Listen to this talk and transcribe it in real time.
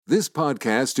This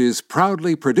podcast is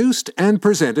proudly produced and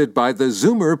presented by the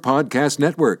Zoomer Podcast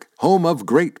Network, home of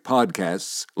great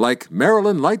podcasts like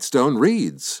Marilyn Lightstone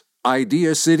Reads,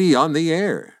 Idea City on the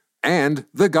Air, and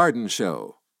The Garden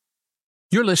Show.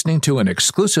 You're listening to an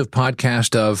exclusive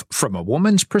podcast of From a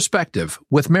Woman's Perspective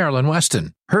with Marilyn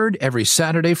Weston, heard every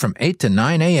Saturday from 8 to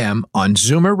 9 a.m. on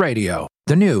Zoomer Radio,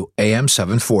 the new AM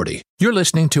 740. You're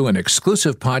listening to an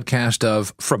exclusive podcast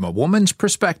of From a Woman's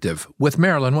Perspective with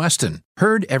Marilyn Weston,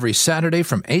 heard every Saturday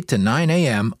from 8 to 9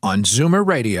 a.m. on Zoomer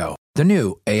Radio, the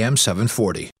new AM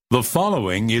 740. The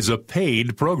following is a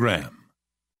paid program.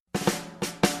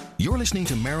 You're listening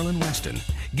to Marilyn Weston,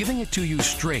 giving it to you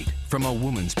straight from a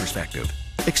woman's perspective,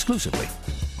 exclusively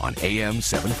on AM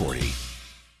 740.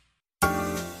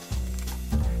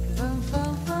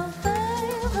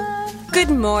 Good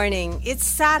morning. It's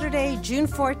Saturday, June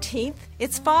 14th.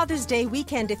 It's Father's Day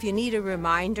weekend if you need a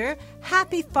reminder.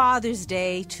 Happy Father's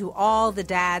Day to all the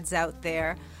dads out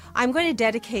there. I'm going to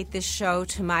dedicate this show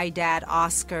to my dad,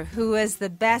 Oscar, who is the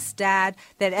best dad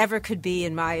that ever could be,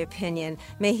 in my opinion.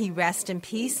 May he rest in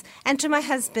peace. And to my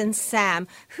husband, Sam,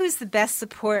 who's the best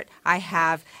support I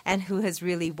have and who has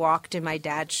really walked in my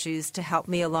dad's shoes to help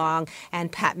me along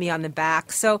and pat me on the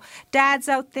back. So dads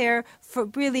out there, for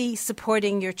really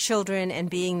supporting your children and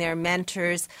being their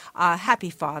mentors, happy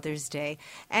Father's Day.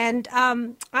 And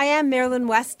I am Marilyn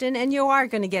Weston, and you are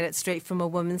going to get it straight from a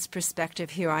woman's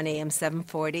perspective here on AM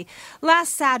 740.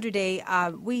 Last Saturday,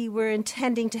 we were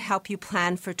intending to help you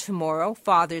plan for tomorrow,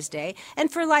 Father's Day,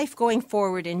 and for life going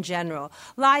forward in general.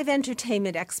 Live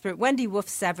entertainment expert Wendy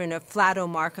Wolf-Severn of Flato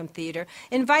Markham Theatre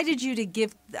invited you to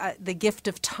give the gift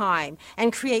of time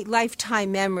and create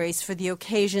lifetime memories for the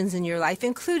occasions in your life,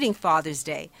 including Father's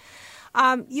Day.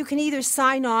 You can either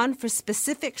sign on for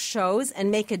specific shows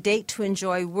and make a date to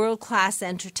enjoy world-class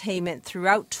entertainment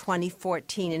throughout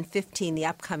 2014 and 15, the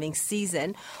upcoming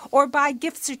season, or buy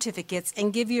gift certificates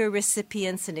and give your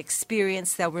recipients an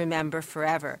experience they'll remember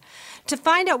forever. To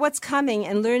find out what's coming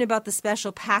and learn about the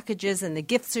special packages and the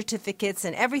gift certificates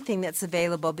and everything that's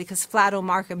available, because Flato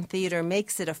Markham Theatre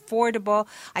makes it affordable.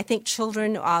 I think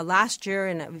children last year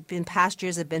and in past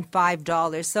years have been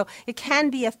 $5, so it can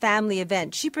be a family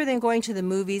event, cheaper than going to the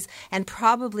movies, and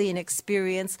probably an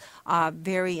experience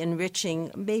very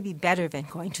enriching, maybe better than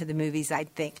going to the movies, I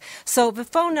think. So the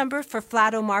phone number for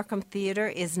Flato Markham Theatre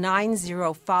is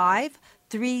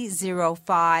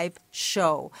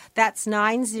 905-305-SHOW. That's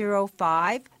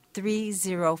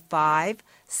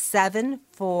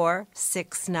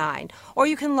 905-305-7469. Or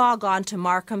you can log on to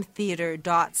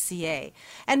markhamtheatre.ca.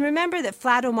 And remember that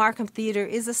Flato Markham Theatre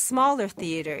is a smaller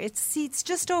theatre. It seats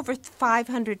just over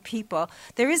 500 people.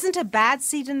 There isn't a bad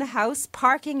seat in the house.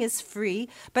 Parking is free,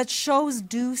 but shows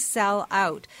do sell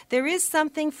out. There is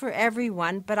something for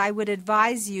everyone, but I would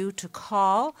advise you to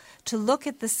call, to look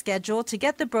at the schedule, to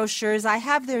get the brochures. I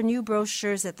have their new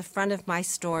brochures at the front of my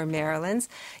store, Maryland's.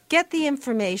 Get the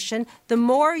information. The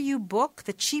more you book,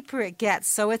 the cheaper it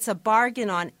gets. So it's a bargain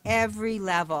on every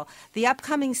level. The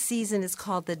upcoming season is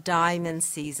called the Diamond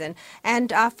Season.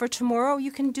 And for tomorrow,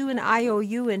 you can do an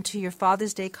IOU into your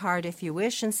Father's Day card if you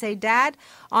wish and say, Dad,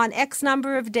 on X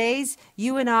number of days,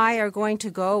 you and I are going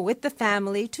to go with the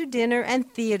family to dinner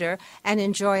and theater and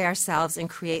enjoy ourselves and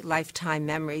create lifetime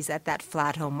memories at that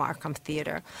Flato Markham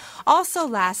Theatre. Also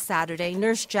last Saturday,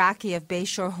 Nurse Jackie of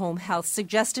Bayshore Home Health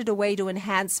suggested a way to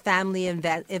enhance family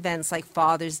events like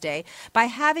Father's Day by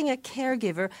having a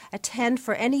caregiver attend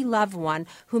for any loved one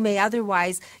who may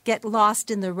otherwise get lost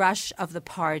in the rush of the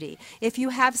party. If you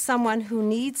have someone who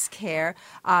needs care,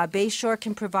 Bayshore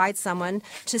can provide someone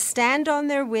to stand on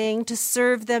their wing, to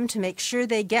serve them, to make sure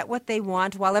they get what they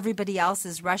want while everybody else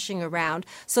is rushing around,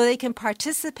 so they can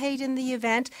participate in the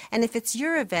event, and if it's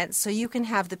your event, so you can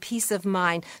have the peace of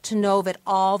mind to know that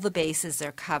all the bases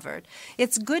are covered.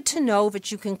 It's good to know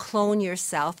that you can clone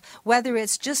yourself, whether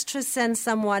it's just to send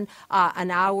someone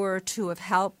an hour or two of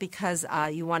help because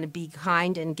you want to be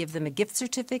kind and give them a gift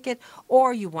certificate,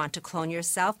 or you want to clone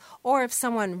yourself, or if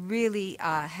someone really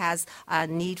has a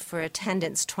need for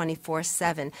attendance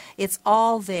 24/7. It's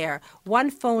all there. One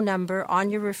phone number on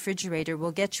your refrigerator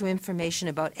will get you information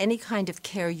about any kind of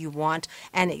care you want,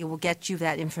 and it will get you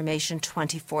that information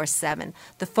 24/7.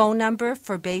 The phone number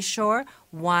for Bayshore,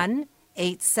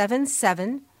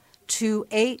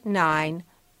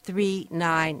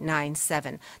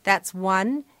 1-877-289-3997. That's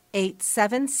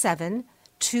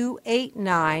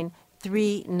 1-877-289-3997.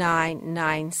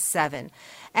 3997.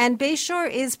 And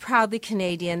Bayshore is proudly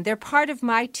Canadian. They're part of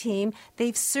my team.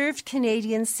 They've served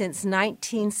Canadians since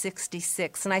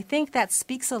 1966. And I think that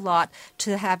speaks a lot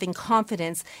to having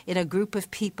confidence in a group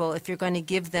of people if you're going to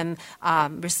give them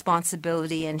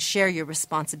responsibility and share your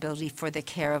responsibility for the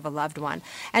care of a loved one.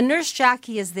 And Nurse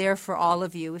Jackie is there for all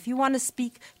of you. If you want to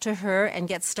speak to her and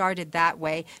get started that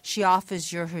way, she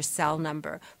offers you her cell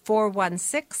number,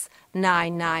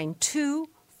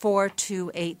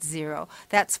 416-992-4280.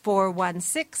 That's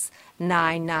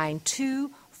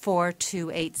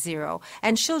 416-992-4280.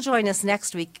 And she'll join us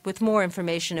next week with more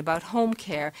information about home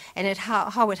care and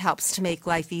how it helps to make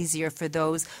life easier for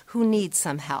those who need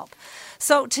some help.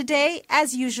 So today,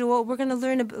 as usual, we're going to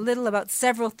learn a little about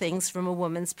several things from a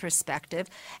woman's perspective.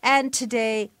 And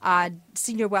today,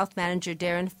 Senior Wealth Manager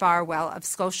Darren Farwell of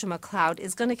Scotia McLeod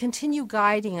is going to continue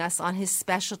guiding us on his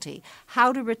specialty,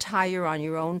 how to retire on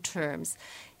your own terms.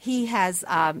 He has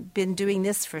been doing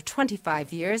this for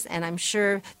 25 years, and I'm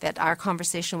sure that our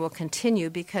conversation will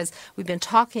continue because we've been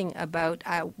talking about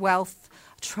wealth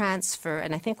transfer,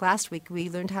 and I think last week we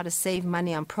learned how to save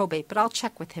money on probate, but I'll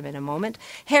check with him in a moment.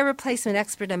 Hair replacement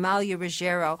expert Amalia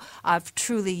Ruggiero of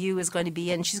Truly You is going to be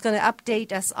in. She's going to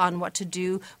update us on what to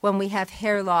do when we have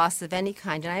hair loss of any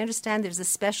kind, and I understand there's a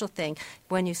special thing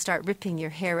when you start ripping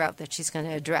your hair out that she's going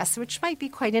to address, which might be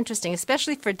quite interesting,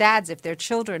 especially for dads if their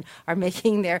children are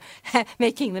making them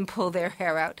pull their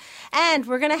hair out. And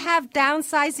we're going to have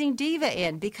Downsizing Diva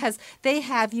in because they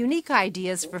have unique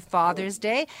ideas for Father's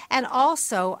Day and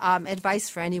also advice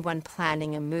for anyone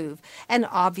planning a move. And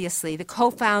obviously, the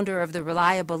co-founder of the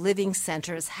Reliable Living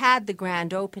Centre has had the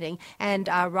grand opening, and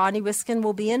Ronnie Wiskin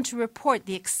will be in to report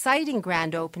the exciting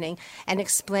grand opening and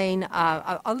explain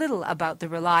a little about the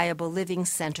Reliable Living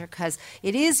Centre because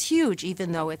it is huge,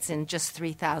 even though it's in just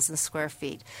 3,000 square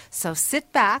feet. So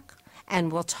sit back,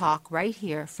 and we'll talk right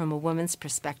here from a woman's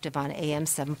perspective on AM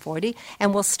 740.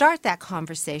 And we'll start that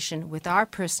conversation with our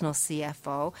personal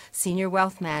CFO, Senior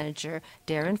Wealth Manager,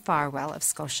 Darren Farwell of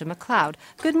Scotia McLeod.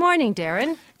 Good morning,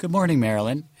 Darren. Good morning,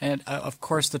 Marilyn. And, of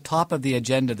course, the top of the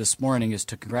agenda this morning is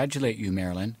to congratulate you,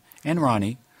 Marilyn, and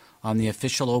Ronnie, on the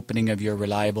official opening of your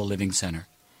Reliable Living Centre.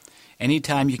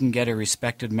 Anytime you can get a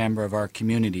respected member of our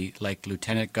community, like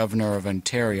Lieutenant Governor of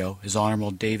Ontario, His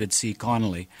Honourable David C.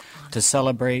 Connolly, to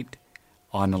celebrate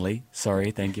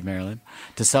thank you, Marilyn,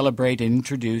 to celebrate and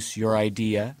introduce your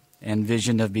idea and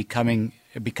vision of becoming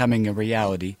a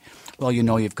reality, well, you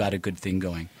know you've got a good thing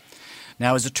going.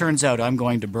 Now, as it turns out, I'm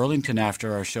going to Burlington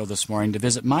after our show this morning to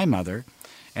visit my mother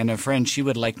and a friend she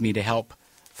would like me to help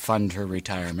fund her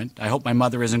retirement. I hope my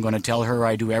mother isn't going to tell her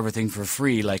I do everything for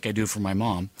free like I do for my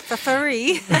mom. For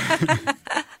free.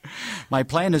 My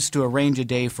plan is to arrange a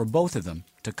day for both of them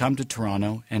to come to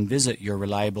Toronto and visit your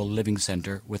Reliable Living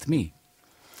Centre with me.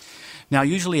 Now,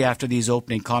 usually after these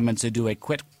opening comments, I do a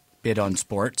quick bit on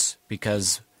sports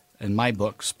because, in my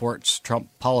book, sports trump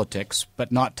politics,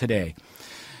 but not today.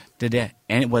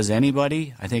 Was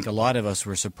anybody? I think a lot of us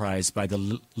were surprised by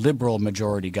the Liberal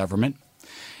majority government.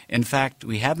 In fact,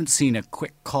 we haven't seen a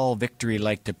quick call victory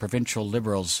like the provincial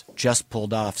Liberals just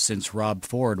pulled off since Rob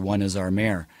Ford won as our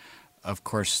mayor. Of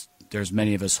course, there's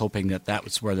many of us hoping that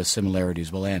that's where the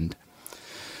similarities will end.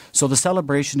 So the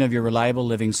celebration of your Reliable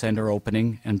Living Centre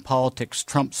opening and politics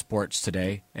trump sports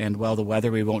today, and, well, the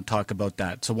weather, we won't talk about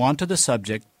that. So on to the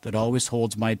subject that always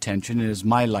holds my attention and is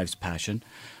my life's passion,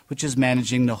 which is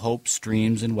managing the hopes,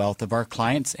 dreams, and wealth of our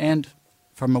clients and,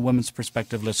 from a woman's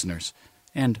perspective, listeners,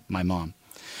 and my mom.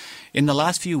 In the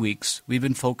last few weeks, we've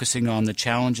been focusing on the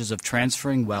challenges of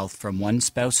transferring wealth from one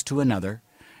spouse to another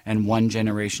and one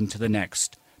generation to the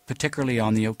next, particularly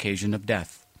on the occasion of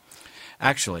death.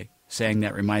 Actually, saying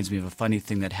that reminds me of a funny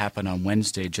thing that happened on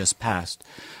Wednesday just past.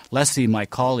 Leslie, my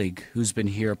colleague, who's been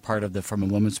here part of the From a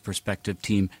Woman's Perspective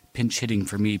team, pinch hitting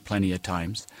for me plenty of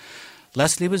times.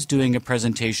 Leslie was doing a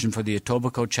presentation for the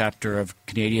Etobicoke chapter of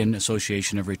Canadian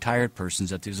Association of Retired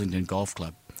Persons at the Islington Golf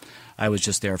Club. I was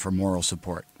just there for moral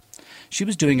support. She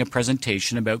was doing a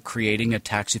presentation about creating a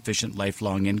tax-efficient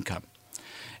lifelong income.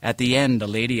 At the end, a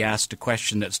lady asked a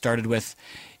question that started with,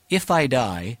 "If I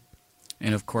die,"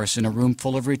 and, of course, in a room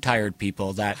full of retired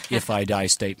people, that "if I die"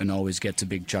 statement always gets a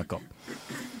big chuckle.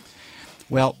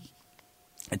 Well,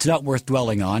 it's not worth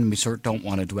dwelling on. We sort of don't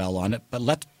want to dwell on it, but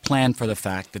let's plan for the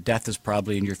fact that death is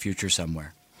probably in your future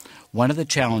somewhere. One of the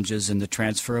challenges in the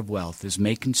transfer of wealth is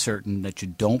making certain that you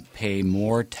don't pay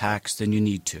more tax than you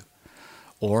need to.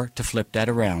 Or, to flip that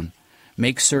around,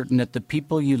 make certain that the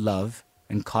people you love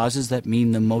and causes that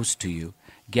mean the most to you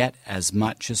get as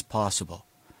much as possible,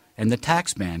 and the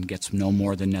tax man gets no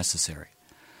more than necessary.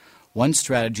 One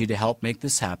strategy to help make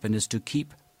this happen is to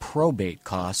keep probate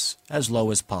costs as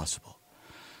low as possible.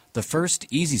 The first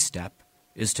easy step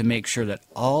is to make sure that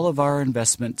all of our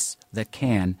investments that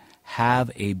can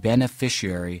have a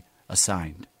beneficiary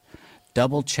assigned.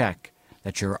 Double check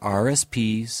that your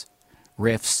RSPs,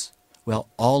 RIFs,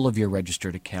 all of your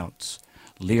registered accounts,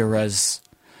 LIRAs,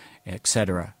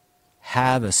 etc.,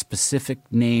 have a specific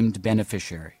named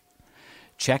beneficiary.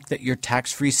 Check that your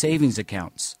tax-free savings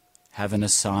accounts have an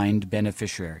assigned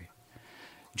beneficiary.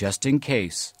 Just in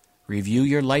case, review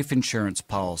your life insurance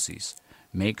policies.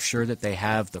 Make sure that they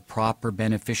have the proper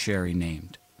beneficiary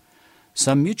named.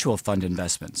 Some mutual fund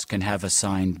investments can have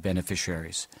assigned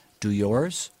beneficiaries. Do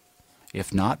yours?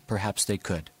 If not, perhaps they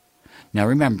could. Now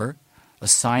remember,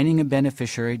 assigning a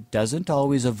beneficiary doesn't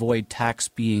always avoid tax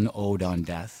being owed on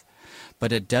death,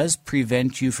 but it does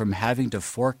prevent you from having to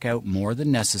fork out more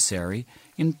than necessary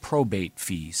in probate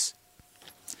fees.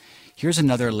 Here's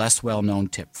another less well-known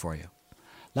tip for you.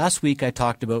 Last week I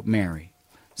talked about Mary,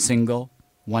 single,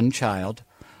 one child,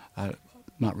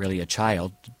 not really a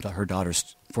child, her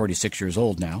daughter's 46 years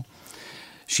old now.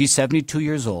 She's 72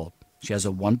 years old. She has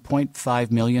a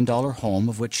 $1.5 million home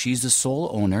of which she's the sole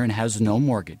owner and has no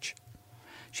mortgage.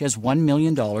 She has $1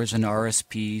 million in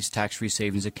RSPs, tax-free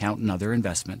savings account, and other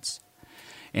investments.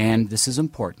 And, this is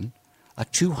important, a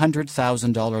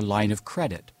 $200,000 line of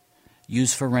credit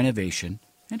used for renovation,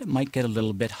 and it might get a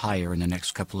little bit higher in the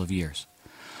next couple of years.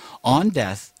 On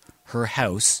death, her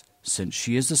house, since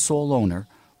she is the sole owner,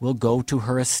 will go to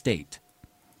her estate,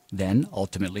 then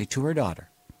ultimately to her daughter.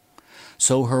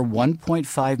 So her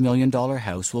 $1.5 million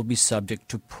house will be subject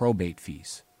to probate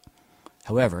fees.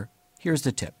 However, here's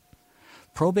the tip.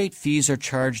 Probate fees are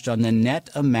charged on the net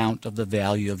amount of the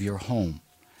value of your home,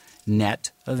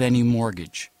 net of any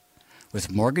mortgage.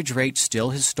 With mortgage rates still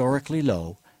historically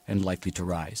low and likely to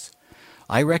rise,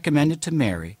 I recommended to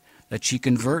Mary that she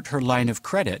convert her line of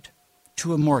credit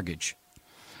to a mortgage.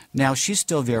 Now, she's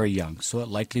still very young, so it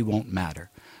likely won't matter.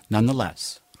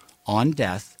 Nonetheless, on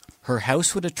death, her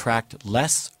house would attract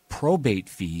less probate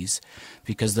fees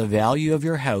because the value of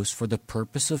your house for the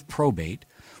purpose of probate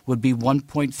would be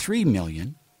 $1.3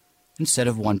 million instead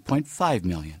of $1.5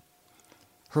 million.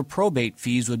 Her probate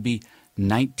fees would be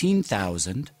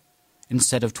 $19,000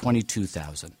 instead of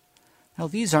 $22,000. Now,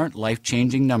 these aren't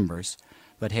life-changing numbers,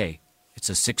 but hey, it's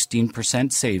a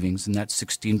 16% savings, and that's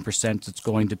 16% that's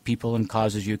going to people and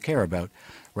causes you care about,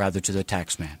 rather to the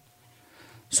tax man.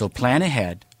 So plan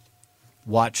ahead,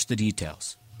 watch the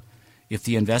details. If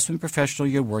the investment professional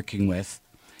you're working with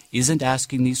isn't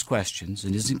asking these questions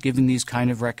and isn't giving these kind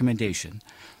of recommendation,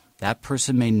 that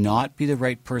person may not be the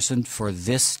right person for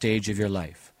this stage of your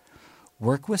life.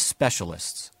 Work with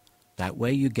specialists. That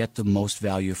way you get the most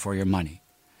value for your money.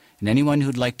 And anyone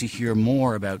who'd like to hear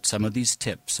more about some of these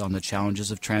tips on the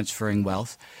challenges of transferring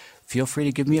wealth, feel free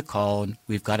to give me a call, and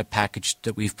we've got a package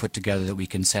that we've put together that we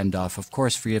can send off, of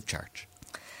course, free of charge.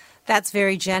 That's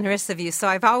very generous of you. So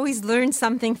I've always learned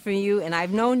something from you, and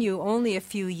I've known you only a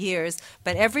few years,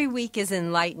 but every week is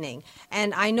enlightening.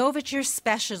 And I know that your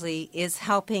specialty is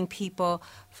helping people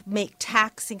make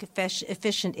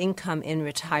tax-efficient income in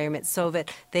retirement so that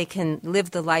they can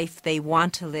live the life they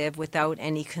want to live without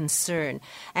any concern.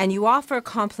 And you offer a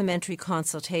complimentary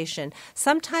consultation.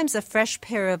 Sometimes a fresh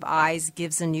pair of eyes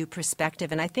gives a new perspective,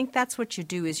 and I think that's what you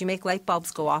do, is you make light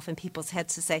bulbs go off in people's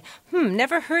heads to say,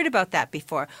 never heard about that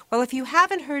before. Well, if you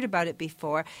haven't heard about it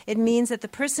before, it means that the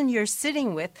person you're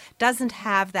sitting with doesn't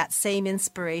have that same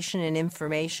inspiration and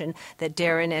information that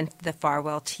Darren and the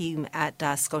Farwell team at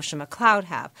Scotia McLeod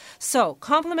have. So,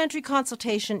 complimentary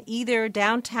consultation either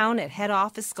downtown at head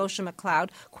office Scotia McLeod,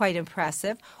 quite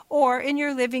impressive, or in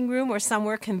your living room or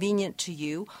somewhere convenient to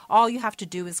you. All you have to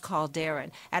do is call Darren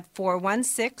at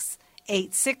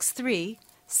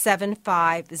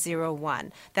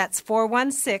 416-863-7501. That's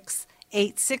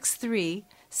 416-863-7501.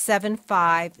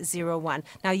 7501.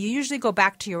 Now, you usually go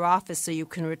back to your office so you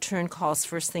can return calls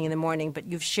first thing in the morning, but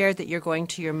you've shared that you're going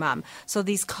to your mom. So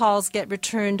these calls get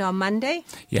returned on Monday?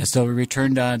 Yes, they'll be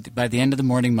returned by the end of the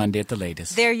morning, Monday at the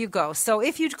latest. There you go. So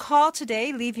if you'd call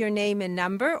today, leave your name and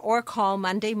number, or call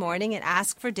Monday morning and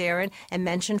ask for Darren and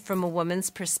mention From a Woman's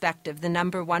Perspective. The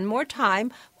number one more time,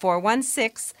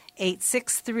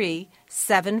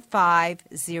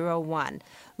 416-863-7501.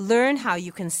 Learn how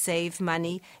you can save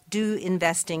money, do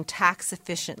investing tax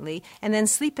efficiently, and then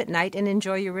sleep at night and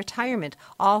enjoy your retirement,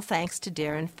 all thanks to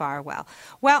Darren Farwell.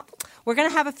 Well, we're going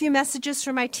to have a few messages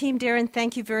from my team. Darren,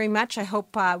 thank you very much. I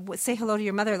hope, say hello to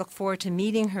your mother. I look forward to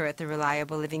meeting her at the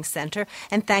Reliable Living Center,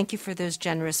 and thank you for those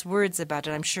generous words about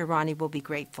it. I'm sure Ronnie will be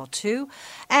grateful too.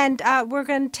 And we're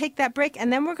going to take that break,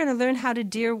 and then we're going to learn how to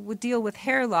deal with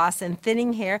hair loss and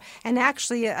thinning hair, and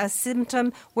actually a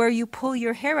symptom where you pull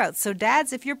your hair out. So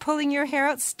dads, if you're pulling your hair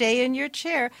out, stay in your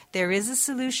chair. There is a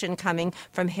solution coming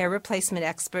from hair replacement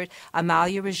expert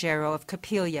Amalia Ruggiero of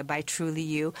Capilia by Truly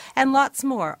You, and lots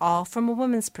more, all from a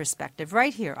woman's perspective,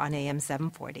 right here on AM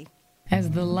 740. As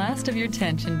the last of your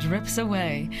tension drips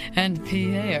away and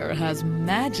Pierre has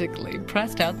magically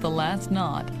pressed out the last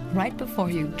knot right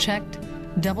before you checked,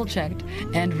 double-checked,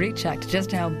 and rechecked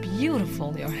just how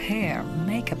beautiful your hair,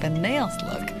 makeup, and nails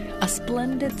look, a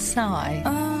splendid sigh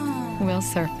will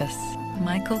surface.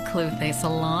 Michael Cluthe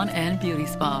Salon and Beauty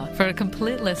Spa. For a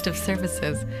complete list of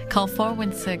services, call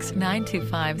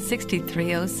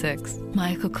 416-925-6306.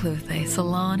 Michael Cluthe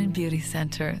Salon and Beauty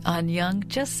Center on Yonge,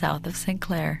 just south of St.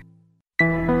 Clair.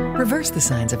 Reverse the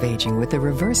signs of aging with the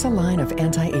Reversa line of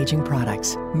anti-aging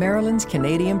products. Maryland's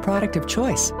Canadian product of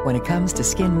choice when it comes to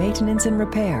skin maintenance and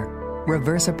repair.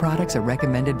 Reversa products are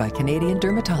recommended by Canadian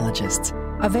dermatologists.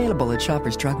 Available at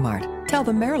Shoppers Drug Mart. Tell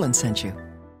them Maryland sent you.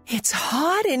 It's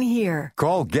hot in here.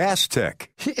 Call Gas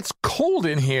Tech. It's cold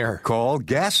in here. Call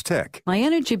Gas Tech. My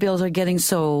energy bills are getting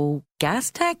so...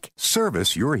 Gas Tech?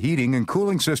 Service your heating and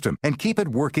cooling system and keep it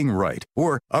working right.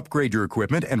 Or upgrade your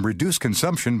equipment and reduce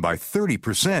consumption by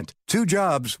 30%. 2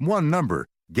 jobs, 1 number.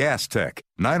 Gas Tech.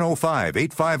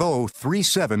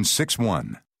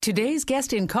 905-850-3761. Today's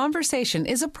guest in conversation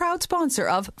is a proud sponsor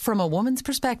of From a Woman's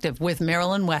Perspective with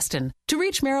Marilyn Weston. To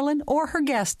reach Marilyn or her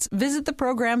guests, visit the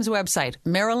program's website,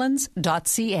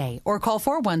 marilyns.ca, or call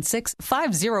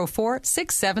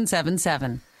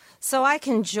 416-504-6777. So I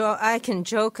can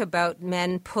joke about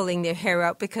men pulling their hair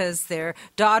out because their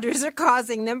daughters are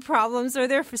causing them problems or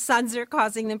their sons are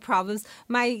causing them problems.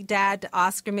 My dad,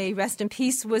 Oscar, may rest in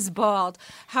peace, was bald.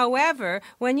 However,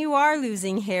 when you are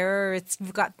losing hair or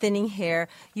you've got thinning hair,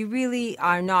 you really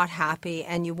are not happy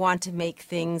and you want to make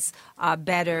things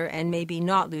better and maybe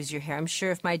not lose your hair. I'm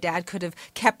sure if my dad could have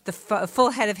kept the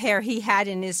full head of hair he had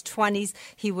in his 20s,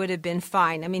 he would have been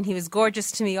fine. I mean, he was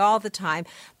gorgeous to me all the time.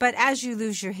 But as you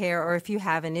lose your hair, or if you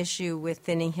have an issue with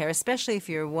thinning hair, especially if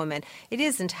you're a woman, it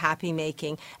isn't happy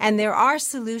making. And there are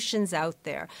solutions out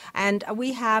there. And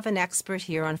we have an expert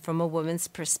here on From a Woman's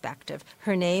Perspective.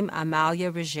 Her name,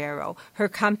 Amalia Ruggiero. Her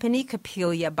company,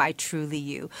 Capilia by Truly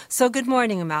You. So good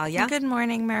morning, Amalia. Good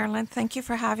morning, Marilyn. Thank you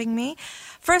for having me.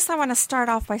 First, I want to start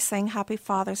off by saying Happy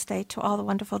Father's Day to all the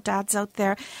wonderful dads out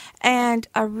there, and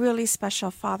a really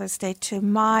special Father's Day to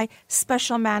my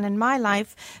special man in my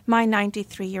life, my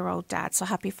 93-year-old dad. So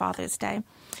happy Father's Day.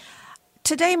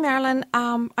 Today, Marilyn,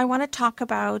 I want to talk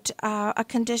about a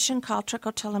condition called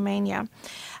trichotillomania.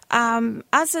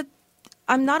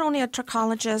 I'm not only a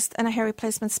trichologist and a hair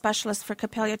replacement specialist for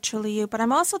Capilia Truly You, but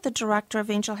I'm also the director of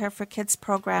Angel Hair for Kids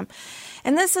program.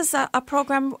 And this is a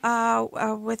program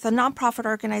with a nonprofit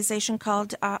organization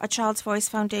called A Child's Voice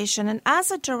Foundation. And as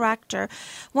a director,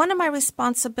 one of my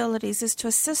responsibilities is to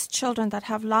assist children that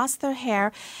have lost their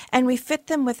hair and refit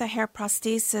them with a hair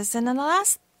prosthesis. And in the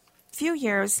last few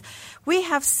years, we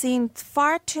have seen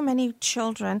far too many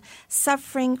children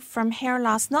suffering from hair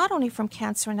loss, not only from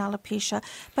cancer and alopecia,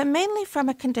 but mainly from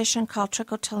a condition called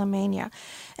trichotillomania.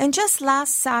 And just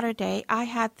last Saturday, I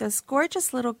had this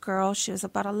gorgeous little girl, she was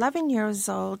about 11 years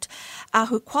old,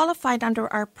 who qualified under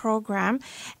our program,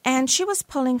 and she was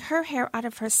pulling her hair out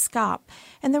of her scalp.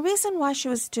 And the reason why she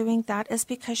was doing that is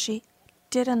because she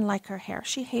didn't like her hair.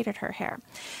 She hated her hair.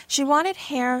 She wanted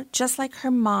hair just like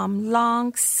her mom,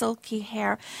 long, silky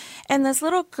hair. And this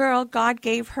little girl, God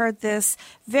gave her this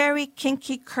very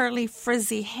kinky, curly,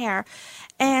 frizzy hair.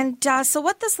 And so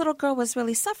what this little girl was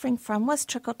really suffering from was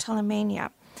trichotillomania.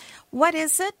 What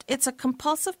is it? It's a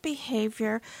compulsive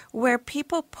behavior where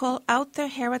people pull out their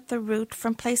hair at the root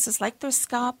from places like their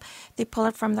scalp. They pull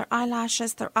it from their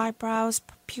eyelashes, their eyebrows,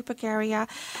 pubic area.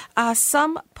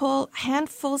 Some pull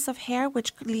handfuls of hair,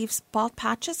 which leaves bald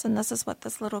patches, and this is what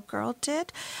this little girl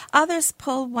did. Others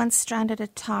pull one strand at a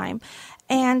time.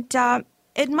 And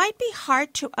it might be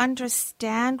hard to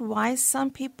understand why some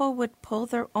people would pull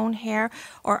their own hair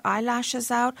or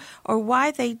eyelashes out, or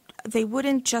why they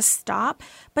wouldn't just stop.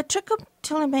 But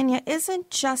trichotillomania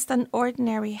isn't just an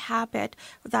ordinary habit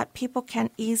that people can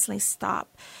easily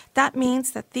stop. That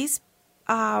means that these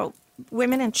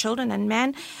women and children and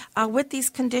men with these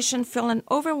conditions feel an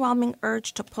overwhelming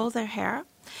urge to pull their hair.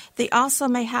 They also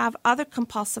may have other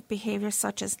compulsive behaviors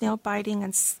such as nail biting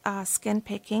and skin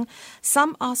picking.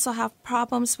 Some also have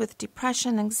problems with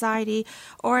depression, anxiety,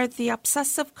 or the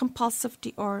obsessive compulsive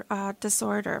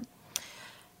disorder.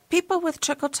 People with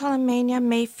trichotillomania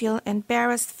may feel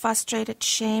embarrassed, frustrated,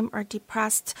 shame, or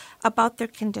depressed about their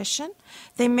condition.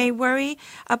 They may worry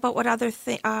about what other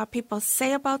people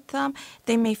say about them.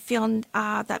 They may feel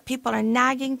that people are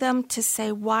nagging them to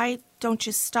say, why don't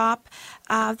you stop?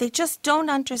 They just don't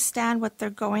understand what they're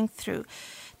going through.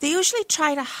 They usually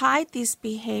try to hide these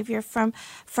behavior from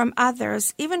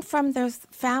others, even from their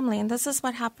family. And this is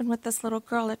what happened with this little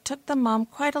girl. It took the mom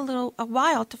quite a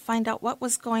while to find out what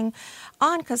was going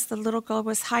on because the little girl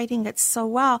was hiding it so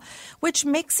well, which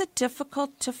makes it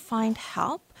difficult to find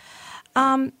help.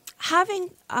 Having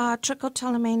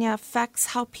trichotillomania affects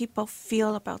how people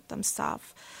feel about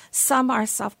themselves. Some are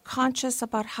self-conscious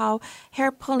about how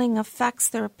hair pulling affects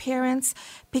their appearance.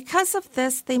 Because of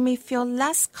this, they may feel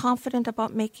less confident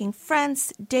about making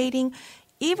friends, dating,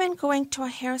 even going to a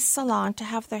hair salon to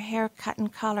have their hair cut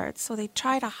and colored. So they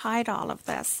try to hide all of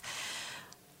this.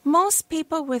 Most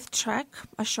people with trich,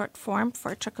 a short form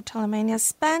for trichotillomania,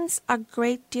 spends a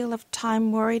great deal of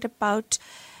time worried about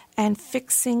and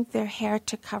fixing their hair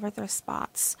to cover their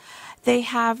spots. They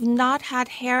have not had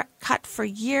hair cut for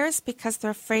years because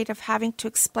they're afraid of having to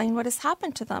explain what has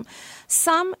happened to them.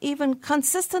 Some even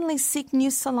consistently seek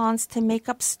new salons to make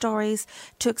up stories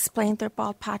to explain their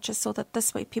bald patches so that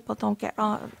this way people don't get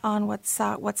on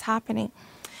what's happening.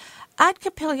 At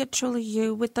Capillia Truly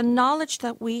You, with the knowledge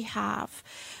that we have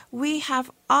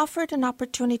offered an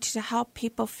opportunity to help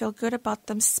people feel good about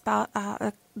themselves,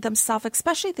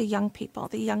 especially the young people,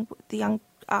 the young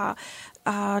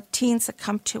teens that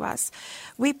come to us.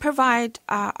 We provide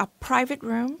a private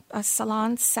room, a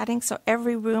salon setting, so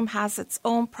every room has its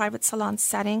own private salon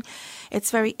setting. It's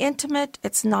very intimate.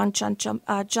 It's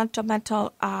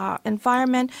non-judgmental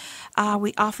environment.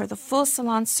 We offer the full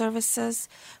salon services.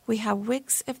 We have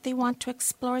wigs if they want to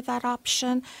explore that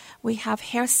option. We have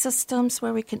hair systems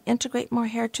where we can integrate more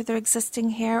hair to their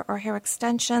existing hair or hair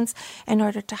extensions in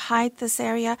order to hide this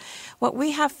area. What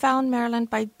we have found, Marilyn,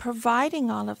 by providing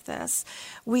all of this,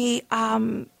 we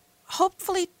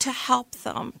hopefully to help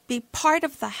them, be part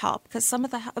of the help, because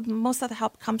most of the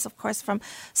help comes, of course, from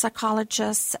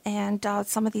psychologists, and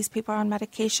some of these people are on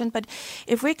medication. But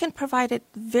if we can provide it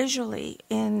visually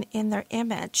in their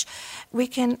image, we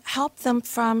can help them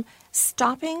from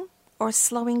stopping or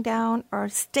slowing down or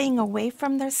staying away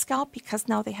from their scalp because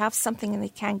now they have something and they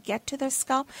can't get to their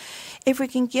scalp. If we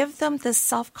can give them this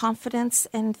self-confidence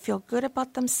and feel good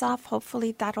about themselves,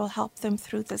 hopefully that will help them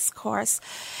through this course.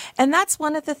 And that's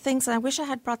one of the things, and I wish I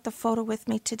had brought the photo with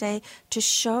me today to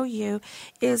show you,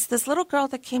 is this little girl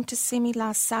that came to see me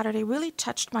last Saturday really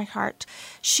touched my heart.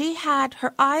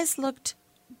 Her eyes looked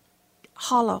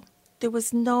hollow. There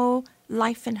was no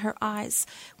life in her eyes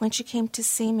when she came to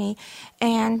see me.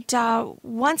 And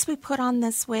once we put on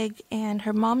this wig, and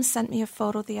her mom sent me a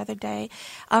photo the other day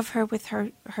of her with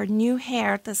her new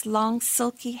hair, this long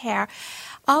silky hair,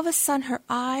 all of a sudden her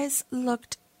eyes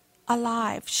looked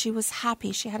alive. She was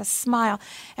happy. She had a smile.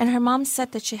 And her mom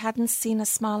said that she hadn't seen a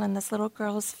smile in this little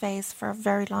girl's face for a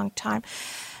very long time.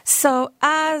 So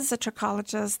as a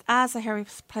trichologist, as a hair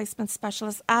replacement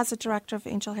specialist, as a director of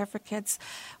Angel Hair for Kids,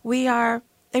 we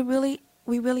really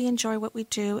enjoy what we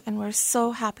do, and we're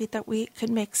so happy that we could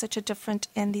make such a difference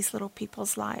in these little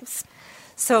people's lives.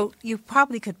 So you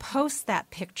probably could post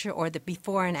that picture or the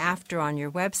before and after on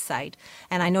your website.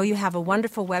 And I know you have a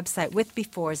wonderful website with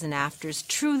befores and afters,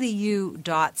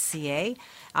 trulyu.ca.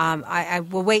 I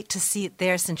will wait to see it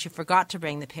there since you forgot to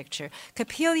bring the picture.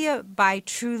 Capillia by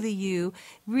Truly You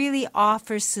really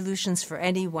offers solutions for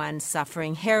anyone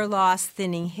suffering hair loss,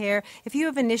 thinning hair. If you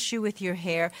have an issue with your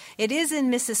hair, it is in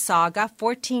Mississauga,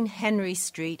 14 Henry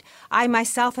Street. I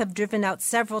myself have driven out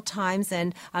several times,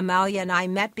 and Amalia and I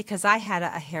met because I had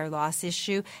a hair loss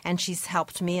issue, and she's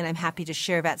helped me, and I'm happy to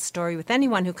share that story with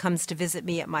anyone who comes to visit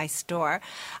me at my store.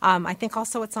 I think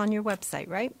also it's on your website,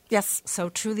 right? Yes. So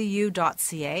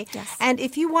trulyu.ca. Yes. And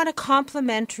if you want a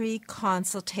complimentary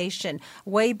consultation,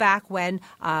 way back when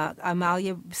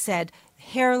Amalia said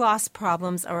hair loss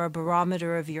problems are a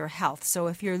barometer of your health. So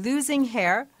if you're losing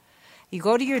hair, you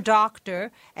go to your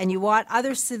doctor and you want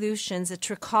other solutions, a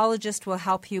trichologist will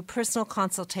help you, personal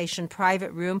consultation,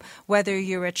 private room, whether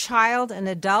you're a child, an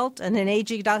adult, and an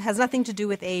aging adult. It has nothing to do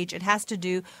with age. It has to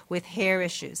do with hair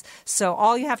issues. So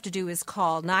all you have to do is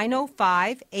call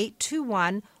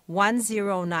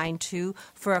 905-821-1092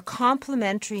 for a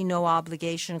complimentary,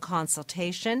 no-obligation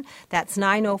consultation. That's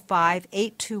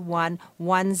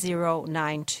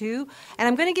 905-821-1092. And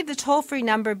I'm going to give the toll-free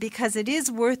number because it is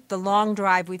worth the long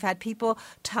drive. We've had people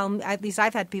tell me, at least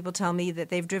I've had people tell me that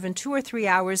they've driven 2 or 3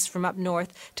 hours from up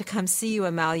north to come see you,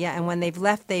 Amalia, and when they've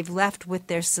left with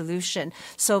their solution.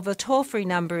 So the toll-free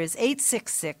number is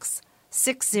 866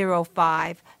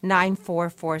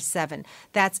 866-605-9447.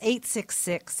 That's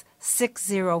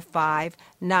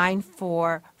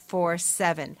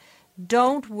 866-605-9447.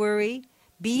 Don't worry.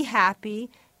 Be happy.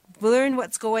 Learn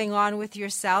what's going on with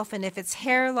yourself. And if it's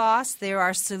hair loss, there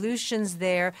are solutions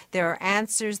there. There are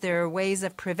answers. There are ways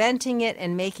of preventing it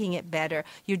and making it better.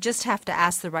 You just have to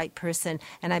ask the right person.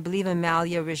 And I believe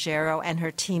Amalia Ruggiero and her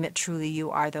team at Truly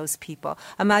You are those people.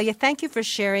 Amalia, thank you for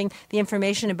sharing the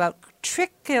information about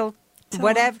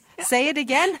whatever. Say it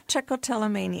again.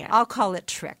 Trichotillomania. I'll call it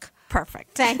trick.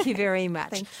 Perfect. Thank you very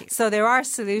much. Thank you. So there are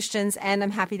solutions, and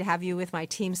I'm happy to have you with my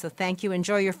team, so thank you.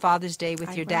 Enjoy your Father's Day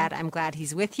with your dad. I'm glad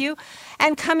he's with you.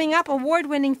 And coming up,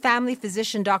 award-winning family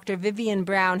physician Dr. Vivian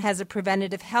Brown has a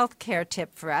preventative health care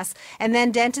tip for us. And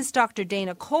then dentist Dr.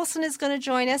 Dana Colson is going to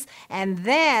join us. And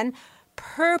then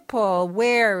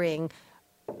purple-wearing,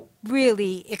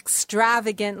 really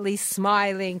extravagantly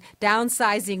smiling,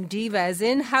 downsizing diva is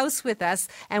in-house with us,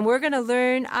 and we're going to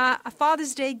learn a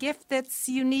Father's Day gift that's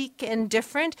unique and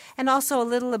different, and also a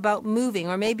little about moving,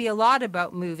 or maybe a lot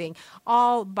about moving,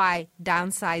 all by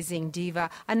Downsizing Diva,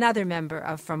 another member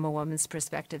of From a Woman's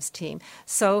Perspectives team.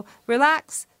 So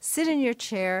relax, sit in your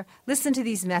chair, listen to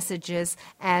these messages,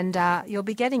 and you'll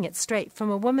be getting it straight from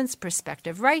a woman's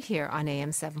perspective right here on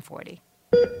AM 740.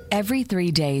 Every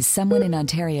 3 days, someone in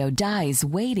Ontario dies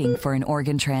waiting for an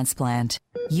organ transplant.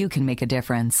 You can make a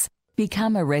difference.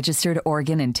 Become a registered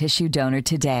organ and tissue donor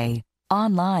today.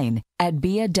 Online at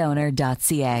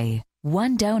beadonor.ca.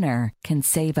 One donor can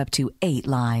save up to 8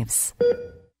 lives.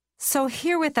 So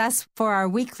here with us for our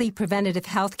weekly preventative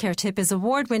health care tip is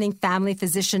award-winning family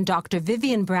physician Dr.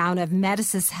 Vivian Brown of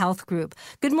Medicis Health Group.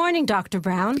 Good morning, Dr.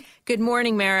 Brown. Good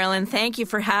morning, Marilyn. Thank you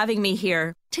for having me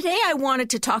here. Today I wanted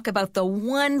to talk about the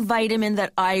one vitamin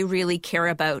that I really care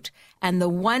about, and the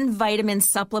one vitamin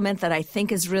supplement that I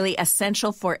think is really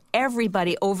essential for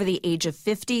everybody over the age of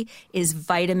 50 is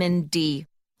vitamin D.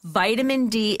 Vitamin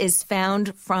D is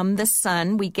found from the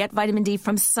sun. We get vitamin D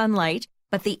from sunlight.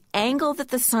 But the angle that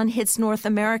the sun hits North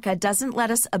America doesn't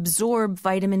let us absorb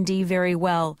vitamin D very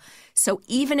well. So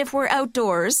even if we're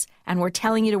outdoors and we're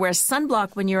telling you to wear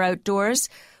sunblock when you're outdoors,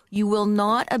 you will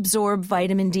not absorb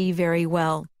vitamin D very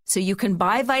well. So you can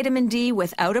buy vitamin D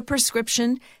without a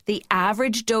prescription. The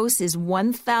average dose is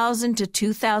 1,000 to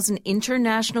 2,000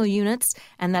 international units,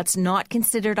 and that's not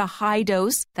considered a high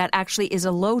dose. That actually is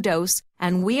a low dose,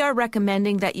 and we are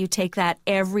recommending that you take that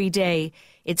every day.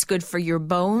 It's good for your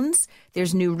bones.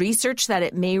 There's new research that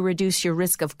it may reduce your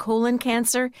risk of colon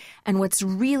cancer. And what's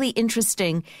really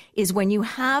interesting is when you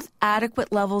have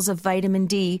adequate levels of vitamin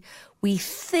D, we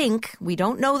think, we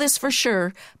don't know this for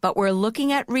sure, but we're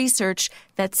looking at research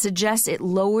that suggests it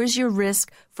lowers your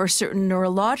risk for certain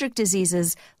neurologic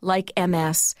diseases like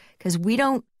MS, because we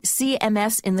don't see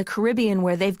MS in the Caribbean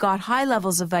where they've got high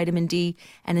levels of vitamin D,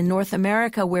 and in North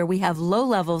America where we have low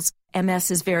levels,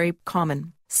 MS is very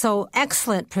common. So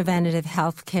excellent preventative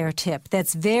health care tip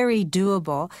that's very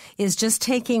doable is just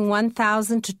taking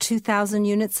 1,000 to 2,000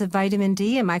 units of vitamin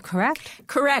D. Am I correct?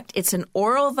 Correct. It's an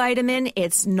oral vitamin.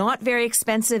 It's not very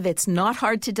expensive. It's not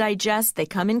hard to digest. They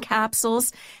come in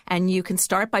capsules, and you can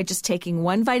start by just taking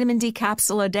one vitamin D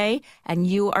capsule a day, and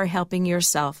you are helping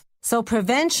yourself. So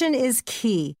prevention is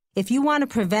key. If you want a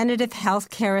preventative health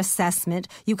care assessment,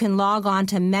 you can log on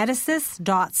to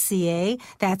medicis.ca,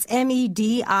 that's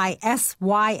medisys.ca,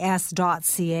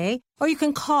 or you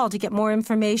can call to get more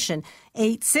information,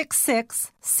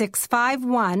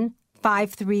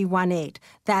 866-651-5318.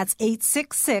 That's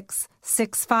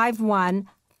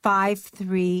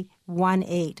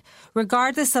 866-651-5318.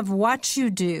 Regardless of what you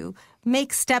do,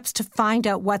 make steps to find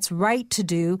out what's right to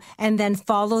do and then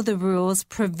follow the rules,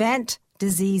 prevent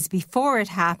disease before it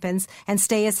happens, and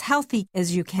stay as healthy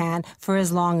as you can for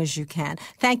as long as you can.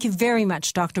 Thank you very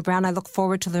much, Dr. Brown. I look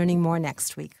forward to learning more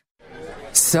next week.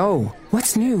 So,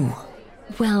 what's new?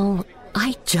 Well,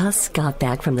 I just got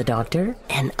back from the doctor,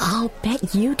 and I'll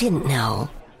bet you didn't know.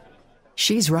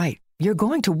 She's right. You're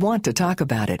going to want to talk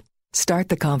about it. Start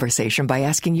the conversation by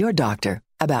asking your doctor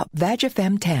about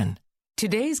Vagifem 10.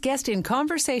 Today's guest in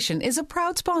conversation is a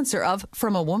proud sponsor of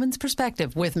From a Woman's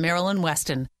Perspective with Marilyn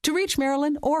Weston. To reach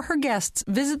Marilyn or her guests,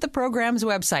 visit the program's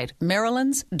website,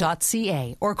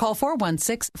 marilyns.ca, or call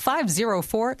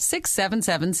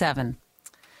 416-504-6777.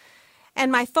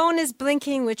 And my phone is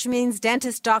blinking, which means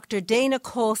dentist Dr. Dana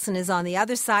Colson is on the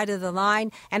other side of the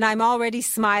line, and I'm already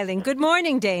smiling. Good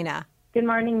morning, Dana. Good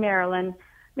morning, Marilyn.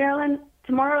 Marilyn,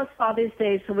 tomorrow is Father's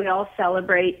Day, so we all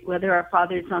celebrate whether our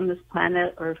father's on this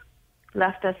planet or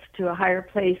left us to a higher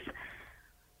place.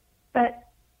 But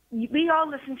we all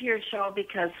listen to your show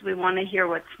because we want to hear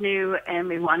what's new and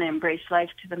we want to embrace life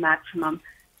to the maximum.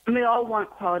 And we all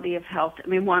want quality of health,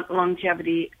 and we want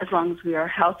longevity as long as we are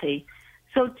healthy.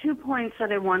 So 2 points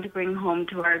that I want to bring home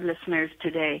to our listeners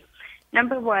today.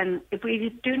 Number one, if we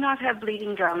do not have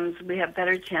bleeding gums, we have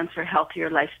better chance for healthier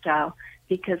lifestyle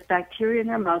because bacteria in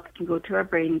our mouth can go to our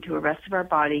brain, to the rest of our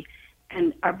body,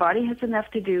 and our body has enough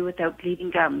to do without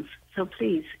bleeding gums. So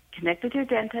please connect with your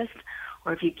dentist,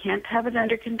 or if you can't have it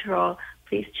under control,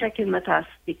 please check in with us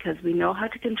because we know how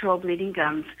to control bleeding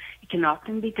gums. It can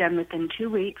often be done within 2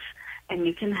 weeks, and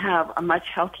you can have a much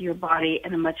healthier body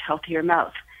and a much healthier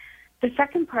mouth. The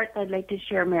second part I'd like to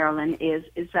share, Marilyn, is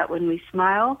that when we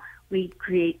smile, we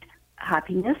create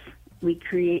happiness. We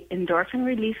create endorphin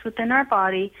release within our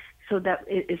body so that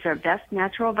it is our best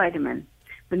natural vitamin.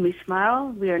 When we smile,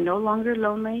 we are no longer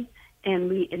lonely, and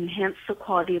we enhance the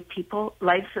quality of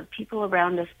lives of people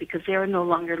around us because they are no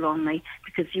longer lonely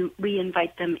because we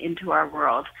invite them into our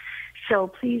world. So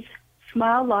please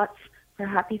smile lots for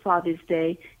Happy Father's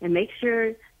Day and make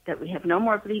sure that we have no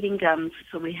more bleeding gums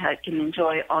so we can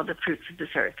enjoy all the fruits of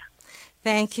this earth.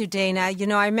 Thank you, Dana. You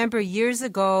know, I remember years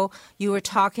ago you were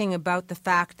talking about the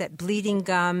fact that bleeding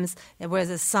gums was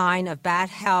a sign of bad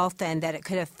health and that it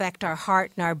could affect our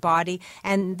heart and our body.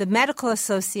 And the Medical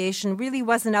Association really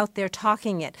wasn't out there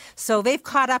talking it. So they've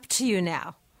caught up to you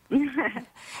now.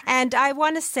 And I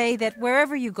want to say that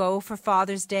wherever you go for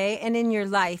Father's Day and in your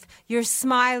life, your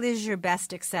smile is your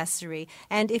best accessory.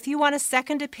 And if you want a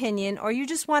second opinion or you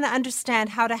just want to understand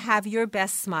how to have your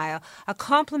best smile, a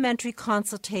complimentary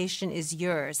consultation is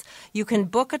yours. You can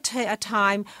book a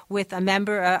time with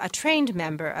a trained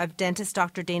member of dentist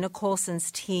Dr. Dana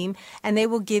Colson's team, and they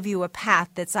will give you a path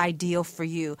that's ideal for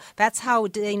you. That's how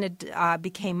Dana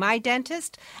became my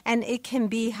dentist, and it can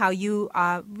be how you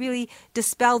really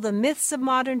dispel the myths of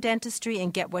modern dentistry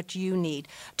and get what you need.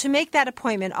 To make that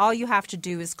appointment, all you have to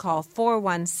do is call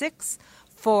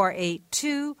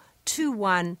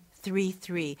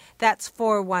 416-482-2133. That's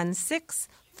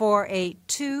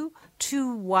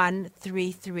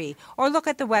 416-482-2133. Or look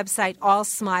at the website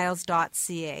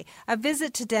allsmiles.ca. A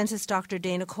visit to dentist Dr.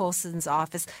 Dana Colson's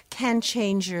office can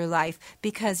change your life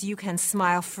because you can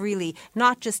smile freely,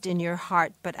 not just in your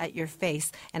heart, but at your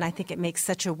face. And I think it makes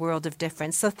such a world of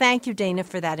difference. So thank you, Dana,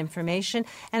 for that information.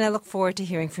 And I look forward to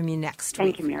hearing from you next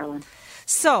week. Thank you, Marilyn.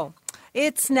 So,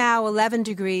 it's now 11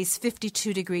 degrees,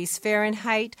 52 degrees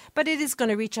Fahrenheit, but it is going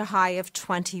to reach a high of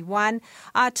 21.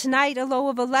 Tonight, a low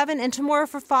of 11, and tomorrow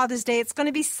for Father's Day, it's going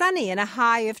to be sunny and a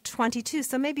high of 22.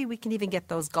 So maybe we can even get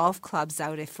those golf clubs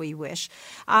out if we wish.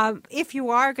 If you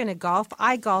are going to golf,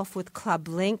 I golf with Club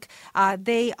Link.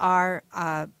 They are,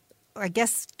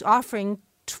 offering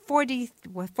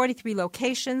 43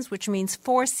 locations, which means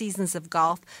 4 seasons of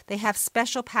golf. They have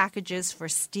special packages for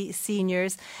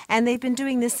seniors, and they've been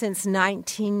doing this since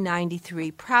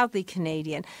 1993. Proudly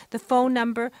Canadian. The phone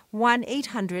number,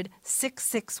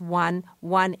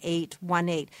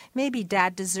 1-800-661-1818. Maybe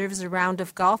Dad deserves a round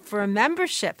of golf for a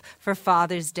membership for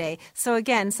Father's Day. So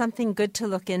again, something good to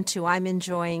look into. I'm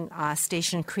enjoying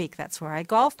Station Creek. That's where I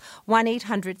golf.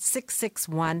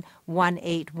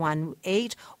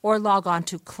 1-800-661-1818, or log on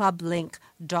to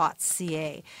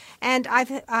clublink.ca. And I've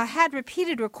had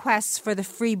repeated requests for the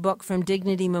free book from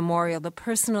Dignity Memorial, the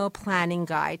Personal Planning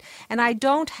Guide, and I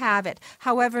don't have it.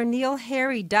 However, Neil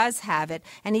Harry does have it,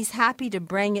 and he's happy to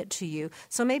bring it to you.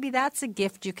 So maybe that's a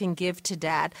gift you can give to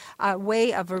Dad, a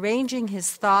way of arranging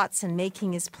his thoughts and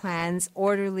making his plans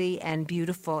orderly and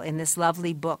beautiful in this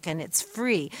lovely book, and it's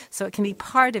free, so it can be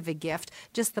part of a gift,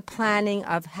 just the planning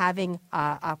of having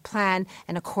a plan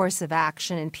and a course of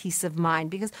action and peace of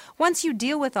mind. Because once you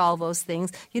deal with all those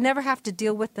things, you never have to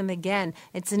deal with them again.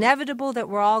 It's inevitable that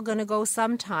we're all going to go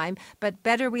sometime, but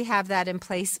better we have that in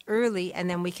place early and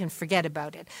then we can forget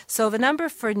about it. So the number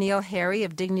for Neil Harry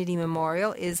of Dignity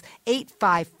Memorial is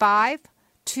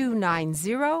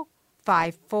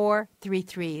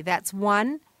 855-290-5433. That's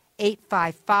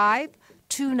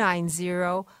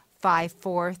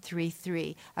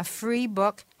 1-855-290-5433. A free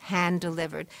book,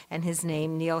 hand-delivered. And his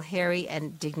name, Neil Harry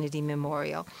and Dignity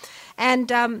Memorial.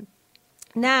 And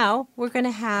now we're going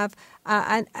to have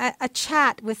a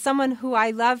chat with someone who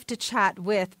I love to chat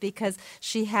with because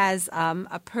she has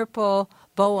a purple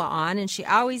boa on, and she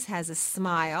always has a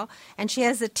smile, and she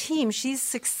has a team. She's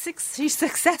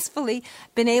successfully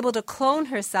been able to clone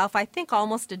herself, I think,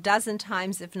 almost a dozen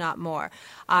times, if not more.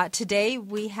 Today,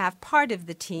 we have part of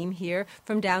the team here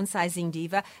from Downsizing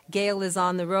Diva. Gail is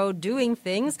on the road doing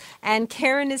things, and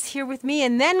Karen is here with me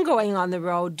and then going on the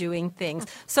road doing things.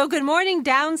 So good morning,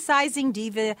 Downsizing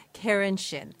Diva, Karen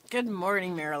Shin. Good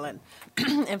morning, Marilyn.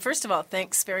 And first of all,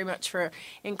 thanks very much for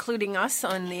including us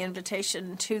on the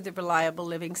invitation to the Reliable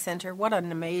Living Center. What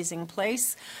an amazing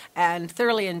place, and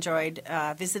thoroughly enjoyed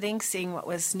visiting, seeing what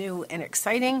was new and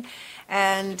exciting,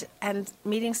 and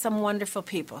meeting some wonderful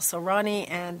people. So Ronnie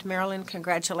and Marilyn,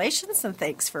 congratulations, and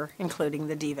thanks for including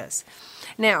the Divas.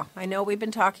 Now, I know we've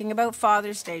been talking about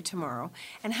Father's Day tomorrow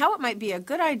and how it might be a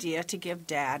good idea to give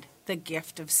Dad the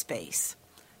gift of space.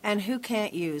 And who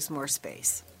can't use more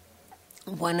space?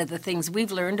 One of the things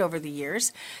we've learned over the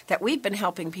years that we've been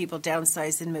helping people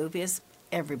downsize and move is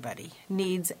everybody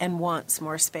needs and wants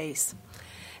more space.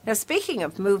 Now, speaking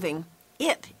of moving,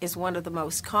 it is one of the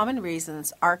most common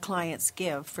reasons our clients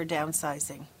give for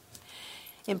downsizing.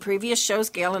 In previous shows,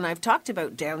 Gail and I have talked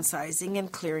about downsizing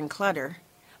and clearing clutter,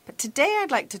 but today I'd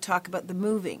like to talk about the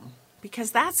moving, because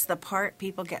that's the part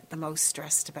people get the most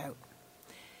stressed about.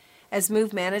 As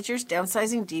move managers,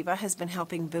 Downsizing Diva has been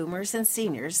helping boomers and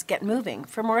seniors get moving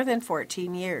for more than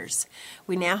 14 years.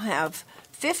 We now have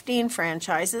 15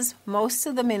 franchises, most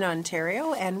of them in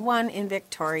Ontario and one in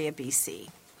Victoria, BC.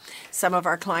 Some of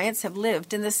our clients have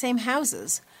lived in the same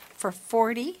houses for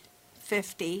 40,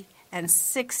 50, and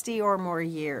 60 or more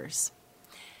years.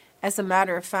 As a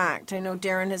matter of fact, I know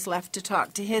Darren has left to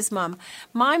talk to his mum.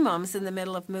 My mum's in the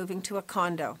middle of moving to a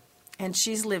condo, and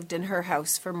she's lived in her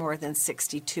house for more than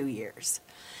 62 years.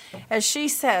 As she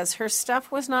says, her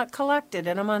stuff was not collected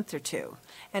in a month or two,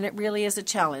 and it really is a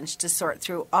challenge to sort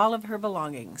through all of her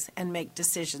belongings and make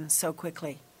decisions so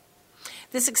quickly.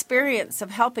 This experience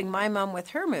of helping my mom with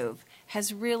her move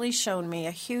has really shown me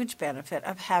a huge benefit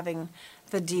of having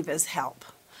the Divas help.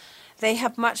 They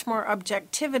have much more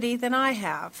objectivity than I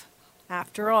have.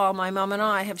 After all, my mom and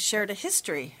I have shared a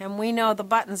history, and we know the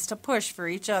buttons to push for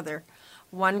each other.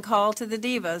 One call to the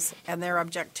Divas, and their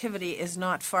objectivity is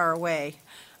not far away.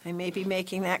 I may be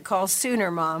making that call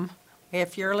sooner, Mom,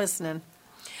 if you're listening.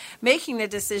 Making the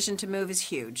decision to move is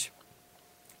huge.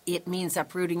 It means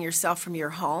uprooting yourself from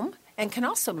your home, and can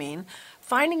also mean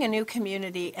finding a new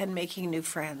community and making new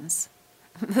friends.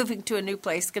 Moving to a new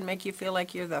place can make you feel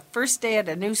like you're the first day at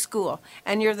a new school,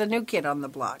 and you're the new kid on the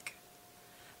block.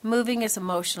 Moving is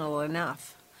emotional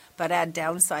enough, but add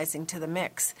downsizing to the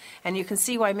mix, and you can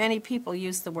see why many people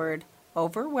use the word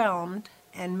overwhelmed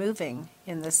and moving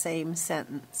in the same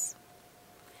sentence.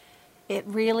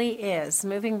 Moving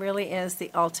really is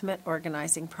the ultimate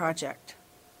organizing project.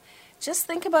 Just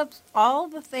think about all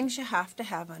the things you have to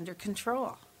have under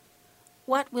control.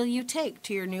 What will you take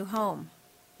to your new home?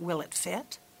 Will it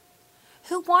fit?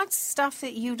 Who wants stuff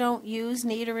that you don't use,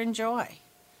 need, or enjoy?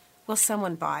 Will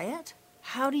someone buy it?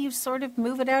 How do you sort of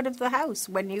move it out of the house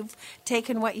when you've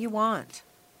taken what you want?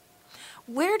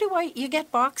 Where do you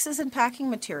get boxes and packing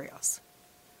materials?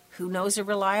 Who knows a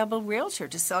reliable realtor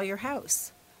to sell your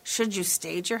house? Should you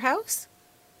stage your house?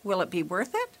 Will it be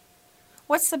worth it?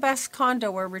 What's the best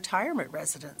condo or retirement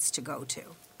residence to go to?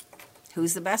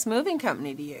 Who's the best moving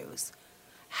company to use?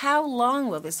 How long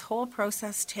will this whole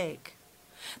process take?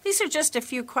 These are just a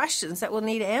few questions that will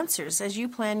need answers as you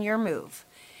plan your move.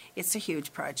 It's a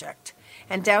huge project,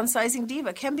 and Downsizing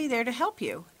Diva can be there to help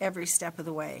you every step of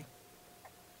the way.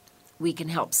 We can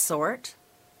help sort,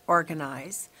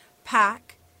 organize,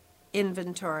 pack,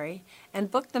 inventory,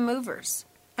 and book the movers,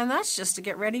 and that's just to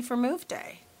get ready for move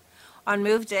day. On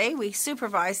move day, we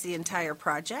supervise the entire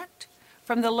project,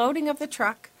 from the loading of the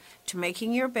truck to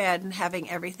making your bed and having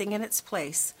everything in its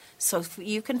place so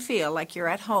you can feel like you're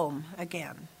at home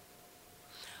again.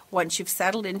 Once you've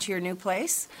settled into your new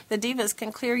place, the Divas can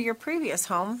clear your previous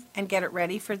home and get it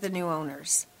ready for the new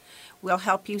owners. We'll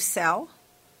help you sell,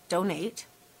 donate,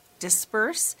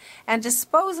 disperse, and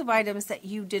dispose of items that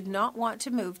you did not want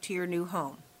to move to your new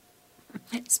home.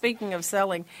 Speaking of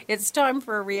selling, it's time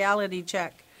for a reality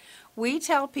check. We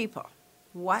tell people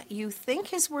what you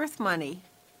think is worth money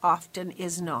often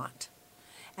is not,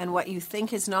 and what you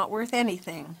think is not worth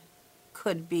anything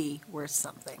could be worth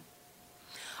something.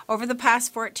 Over the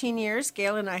past 14 years,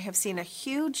 Gail and I have seen a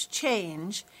huge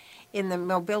change in the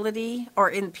mobility, or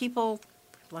in people,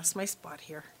 I lost my spot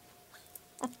here.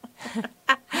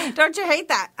 Don't you hate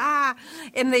that?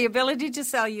 In the ability to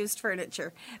sell used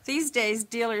furniture. These days,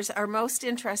 dealers are most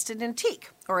interested in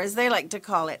teak, or as they like to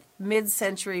call it,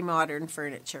 mid-century modern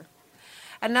furniture.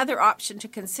 Another option to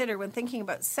consider when thinking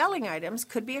about selling items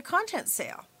could be a content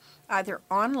sale, either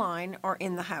online or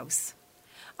in the house.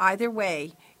 Either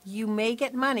way, you may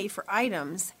get money for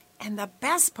items, and the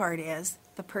best part is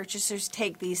the purchasers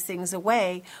take these things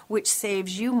away, which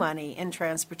saves you money in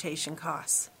transportation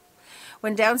costs.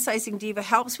 When Downsizing Diva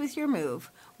helps with your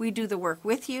move, we do the work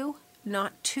with you,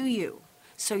 not to you,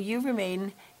 so you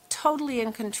remain totally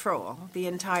in control the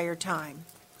entire time.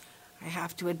 I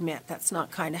have to admit that's not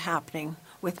kind of happening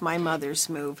with my mother's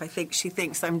move. I think she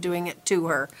thinks I'm doing it to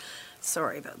her.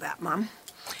 Sorry about that, Mom.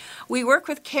 We work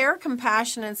with care,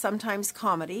 compassion, and sometimes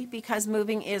comedy because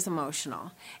moving is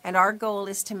emotional. And our goal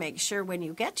is to make sure when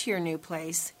you get to your new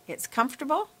place, it's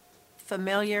comfortable,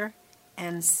 familiar,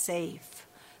 and safe.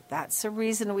 That's the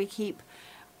reason we keep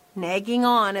nagging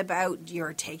on about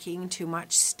you're taking too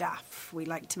much stuff. We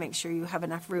like to make sure you have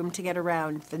enough room to get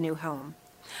around the new home.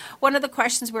 One of the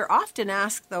questions we're often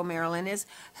asked, though, Marilyn, is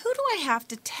who do I have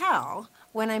to tell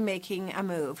when I'm making a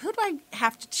move? Who do I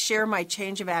have to share my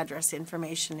change of address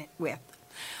information with?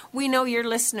 We know your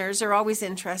listeners are always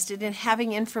interested in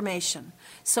having information,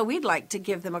 so we'd like to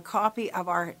give them a copy of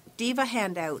our Diva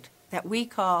handout that we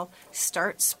call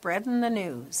Start Spreading the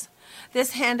News.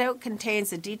 This handout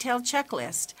contains a detailed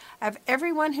checklist of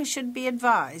everyone who should be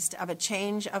advised of a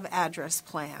change of address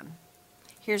plan.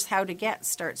 Here's how to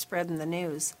Start Spreading the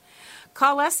News.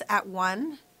 Call us at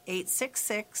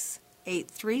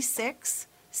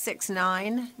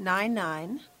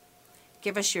 1-866-836-6999.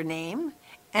 Give us your name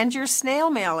and your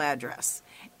snail mail address,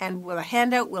 and the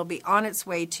handout will be on its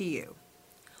way to you.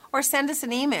 Or send us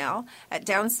an email at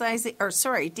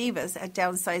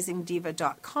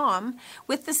divas@downsizingdiva.com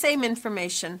with the same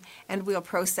information, and we'll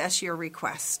process your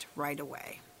request right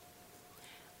away.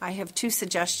 I have 2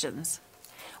 suggestions.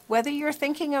 Whether you're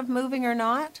thinking of moving or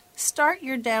not, start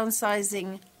your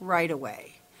downsizing right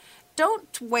away.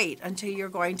 Don't wait until you're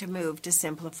going to move to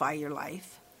simplify your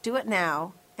life. Do it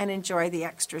now and enjoy the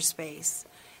extra space.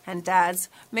 And dads,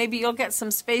 maybe you'll get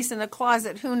some space in the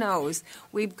closet. Who knows?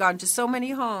 We've gone to so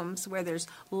many homes where there's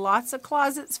lots of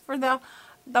closets for the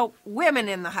women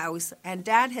in the house, and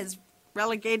Dad has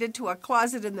relegated to a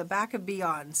closet in the back of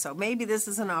Beyond. So maybe this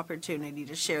is an opportunity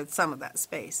to share some of that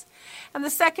space. And the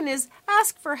second is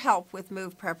ask for help with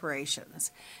move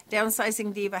preparations.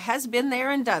 Downsizing Diva has been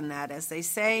there and done that, as they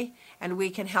say, and we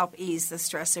can help ease the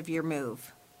stress of your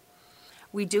move.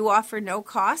 We do offer no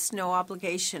cost, no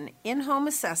obligation in-home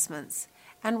assessments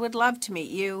and would love to meet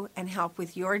you and help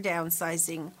with your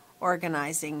downsizing,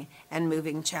 organizing, and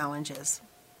moving challenges.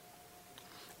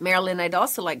 Marilyn, I'd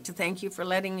also like to thank you for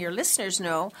letting your listeners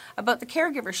know about the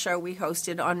Caregiver Show we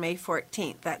hosted on May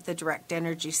 14th at the Direct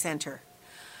Energy Center.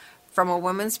 From a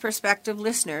Woman's Perspective,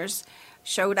 listeners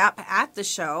showed up at the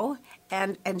show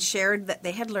and shared that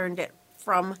they had learned it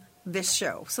from this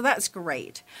show. So that's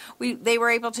great. They were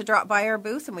able to drop by our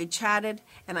booth and we chatted,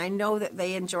 and I know that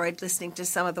they enjoyed listening to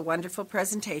some of the wonderful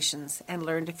presentations and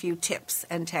learned a few tips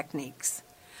and techniques.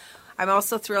 I'm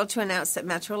also thrilled to announce that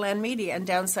Metroland Media and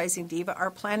Downsizing Diva are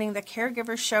planning the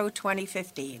Caregiver Show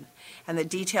 2015, and the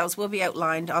details will be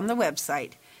outlined on the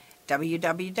website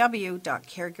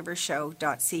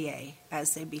www.caregivershow.ca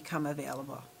as they become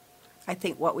available. I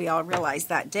think what we all realized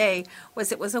that day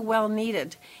was it was a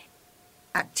well-needed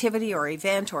activity or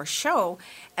event or show,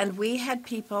 and we had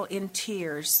people in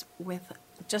tears with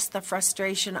just the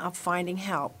frustration of finding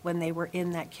help when they were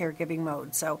in that caregiving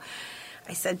mode. So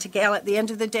I said to Gail, at the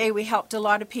end of the day, we helped a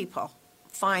lot of people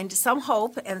find some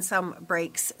hope and some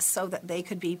breaks so that they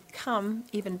could become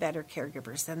even better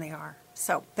caregivers than they are.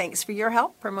 So thanks for your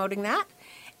help promoting that,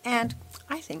 and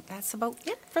I think that's about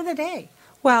it for the day.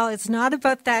 Well, it's not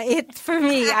about that. It for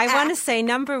me, I want to say,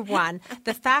 number one,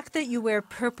 the fact that you wear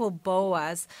purple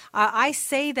boas, I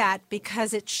say that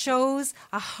because it shows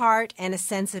a heart and a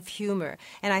sense of humor.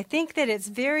 And I think that it's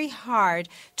very hard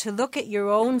to look at your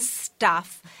own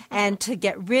stuff and to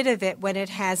get rid of it when it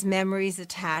has memories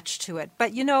attached to it.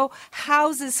 But, you know,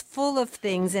 houses full of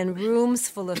things and rooms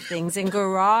full of things and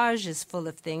garages full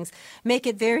of things make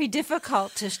it very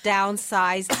difficult to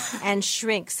downsize and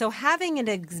shrink. So having an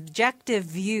objective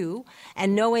view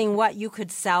and knowing what you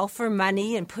could sell for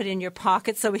money and put in your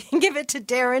pocket so we can give it to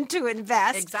Darren to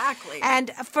invest. Exactly.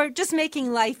 And for just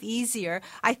making life easier,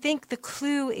 I think the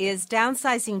clue is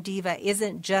Downsizing Diva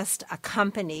isn't just a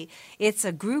company. It's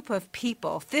a group of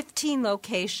people, 15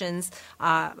 locations,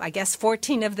 I guess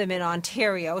 14 of them in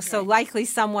Ontario, so likely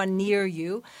someone near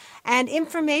you. And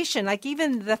information, like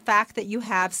even the fact that you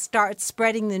have Start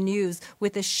Spreading the News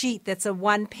with a sheet that's a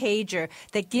one-pager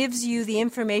that gives you the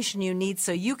information you need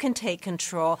so you can take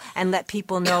control and let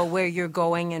people know where you're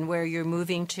going and where you're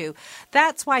moving to.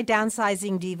 That's why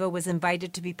Downsizing Diva was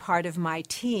invited to be part of my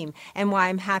team and why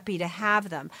I'm happy to have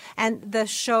them. And the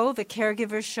show, the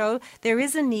Caregiver Show, there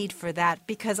is a need for that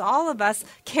because all of us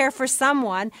care for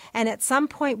someone, and at some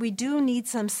point we do need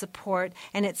some support,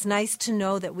 and it's nice to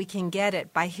know that we can get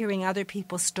it by hearing hearing other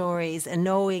people's stories and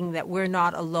knowing that we're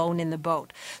not alone in the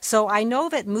boat. So I know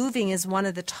that moving is one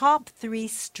of the top 3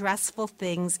 stressful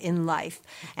things in life.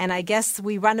 And I guess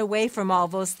we run away from all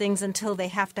those things until they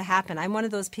have to happen. I'm one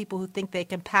of those people who think they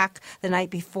can pack the night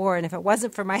before. And if it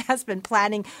wasn't for my husband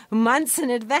planning months in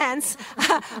advance,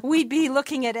 we'd be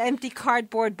looking at empty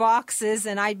cardboard boxes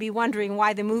and I'd be wondering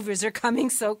why the movers are coming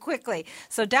so quickly.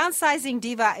 So Downsizing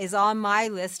Diva is on my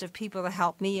list of people to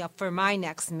help me for my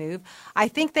next move. I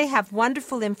think they have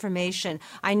wonderful information.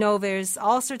 I know there's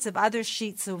all sorts of other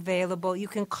sheets available. You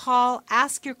can call,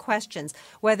 ask your questions,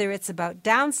 whether it's about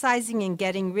downsizing and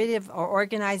getting rid of or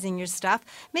organizing your stuff,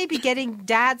 maybe getting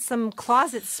Dad some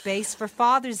closet space for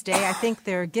Father's Day. I think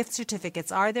there are gift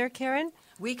certificates. Are there, Karen?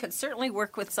 We could certainly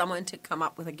work with someone to come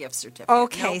up with a gift certificate.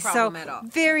 Okay, no problem at so all.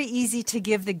 Very easy to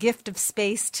give the gift of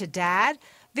space to Dad.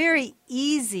 Very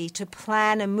easy to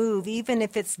plan a move, even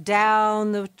if it's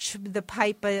down the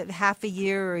pipe half a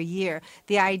year or a year.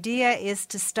 The idea is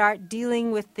to start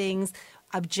dealing with things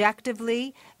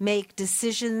objectively, make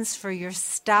decisions for your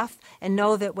stuff, and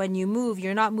know that when you move,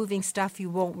 you're not moving stuff you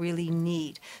won't really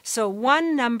need. So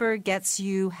one number gets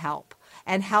you help,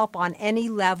 and help on any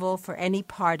level for any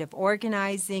part of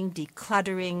organizing,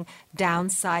 decluttering,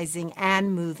 downsizing,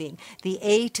 and moving. The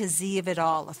A to Z of it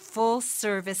all, a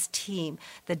full-service team.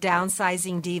 The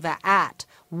Downsizing Diva at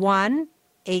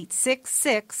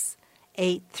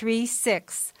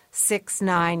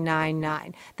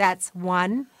 1-866-836-6999. That's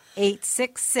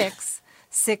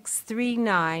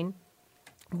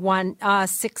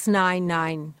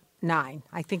 1-866-639-6999.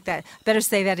 I think that, better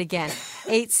say that again,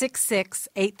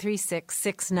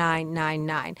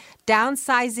 866-836-6999.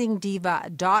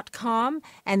 Downsizingdiva.com,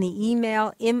 and the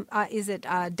email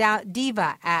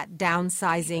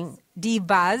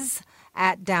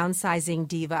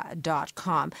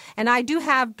diva@downsizingdiva.com. And I do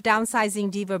have Downsizing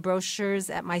Diva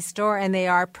brochures at my store, and they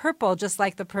are purple, just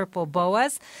like the purple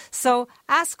boas. So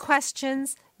ask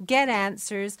questions, get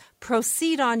answers,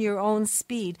 proceed on your own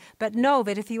speed, but know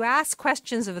that if you ask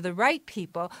questions of the right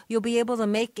people, you'll be able to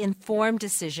make informed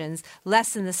decisions,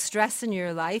 lessen the stress in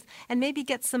your life, and maybe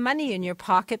get some money in your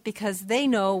pocket because they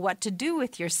know what to do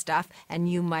with your stuff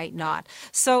and you might not.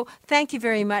 So thank you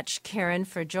very much, Karen,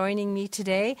 for joining me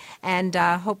today, and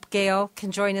hope Gail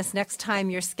can join us next time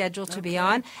you're scheduled to be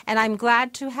on. And I'm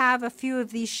glad to have a few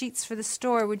of these sheets for the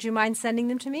store. Would you mind sending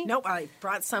them to me? Nope, I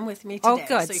brought some with me today,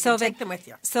 good. so you can take them with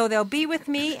you. So they'll be with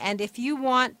me, and if you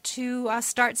want to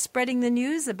start spreading the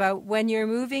news about when you're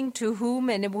moving, to whom,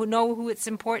 and know who it's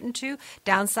important to,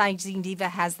 Downsizing Diva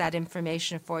has that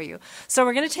information for you. So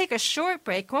we're going to take a short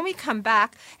break. When we come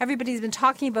back, everybody's been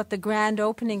talking about the grand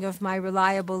opening of my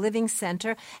Reliable Living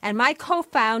Center, and my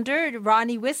co-founder,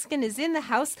 Ronnie Wiskin, is in the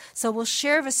house, so we'll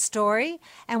share the story,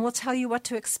 and we'll tell you what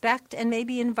to expect, and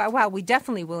maybe we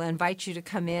definitely will invite you to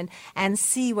come in and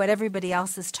see what everybody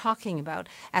else is talking about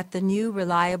at the new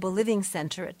Reliable Living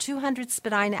Center at 200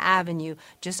 Spadina Avenue,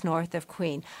 just north of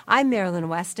Queen. I'm Marilyn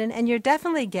Weston, and you're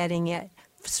definitely getting it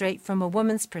straight from a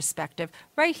woman's perspective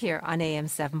right here on AM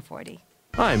 740.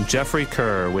 I'm Jeffrey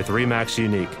Kerr with RE/MAX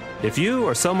Unique. If you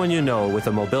or someone you know with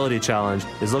a mobility challenge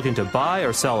is looking to buy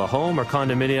or sell a home or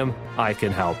condominium, I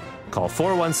can help. Call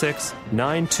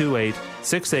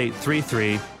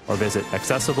 416-928-6833 or visit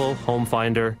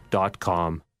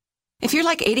accessiblehomefinder.com. If you're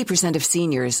like 80% of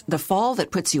seniors, the fall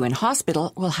that puts you in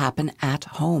hospital will happen at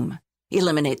home.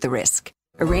 Eliminate the risk.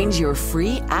 Arrange your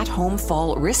free at-home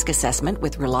fall risk assessment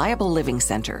with Reliable Living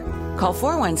Center. Call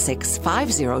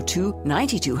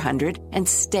 416-502-9200 and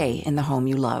stay in the home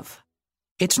you love.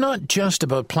 It's not just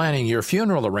about planning your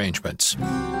funeral arrangements.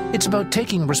 It's about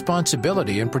taking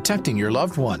responsibility and protecting your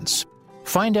loved ones.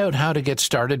 Find out how to get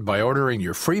started by ordering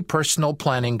your free personal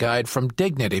planning guide from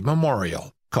Dignity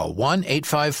Memorial. Call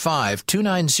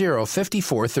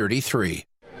 1-855-290-5433.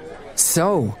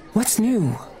 So, what's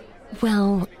new?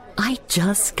 Well, I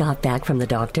just got back from the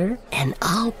doctor, and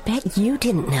I'll bet you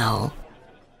didn't know.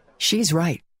 She's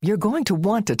right. You're going to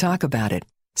want to talk about it.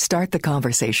 Start the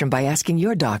conversation by asking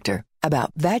your doctor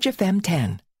about Vagifem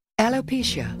 10.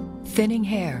 Alopecia, thinning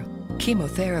hair,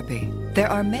 chemotherapy. There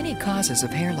are many causes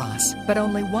of hair loss, but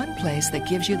only one place that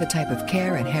gives you the type of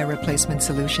care and hair replacement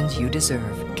solutions you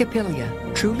deserve. Capilia,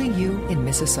 Truly You in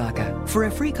Mississauga. For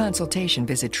a free consultation,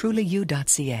 visit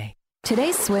trulyu.ca.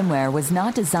 Today's swimwear was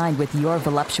not designed with your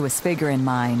voluptuous figure in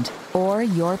mind or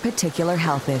your particular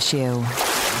health issue.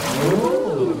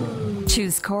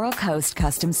 Choose Coral Coast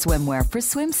Custom Swimwear for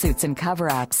swimsuits and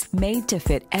cover-ups made to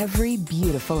fit every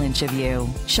beautiful inch of you.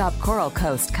 Shop Coral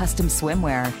Coast Custom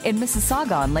Swimwear in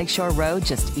Mississauga on Lakeshore Road,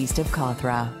 just east of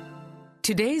Cawthra.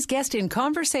 Today's guest in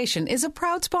conversation is a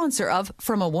proud sponsor of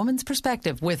From a Woman's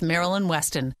Perspective with Marilyn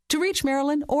Weston. To reach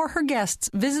Marilyn or her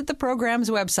guests, visit the program's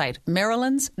website,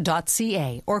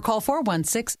 marilyns.ca, or call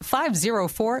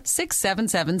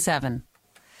 416-504-6777.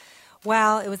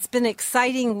 Well, it's been an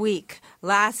exciting week.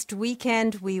 Last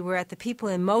weekend, we were at the People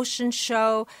in Motion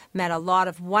show, met a lot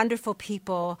of wonderful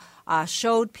people,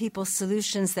 showed people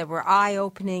solutions that were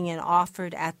eye-opening and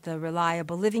offered at the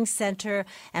Reliable Living Center,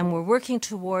 and we're working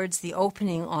towards the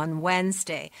opening on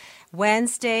Wednesday.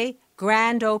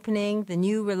 Grand opening, the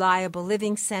new Reliable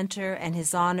Living Center, and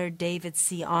His Honor David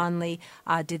C. Onley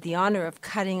did the honor of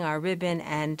cutting our ribbon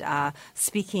and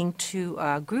speaking to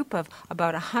a group of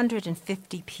about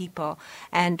 150 people.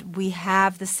 And we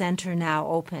have the center now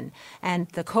open. And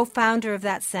the co-founder of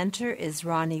that center is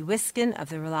Ronnie Wiskin of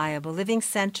the Reliable Living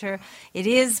Center. It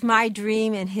is my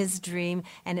dream and his dream,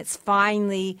 and it's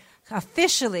finally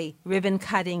officially ribbon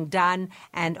cutting done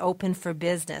and open for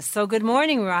business. So good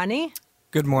morning, Ronnie.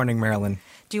 Good morning, Marilyn.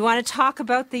 Do you want to talk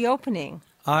about the opening?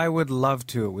 I would love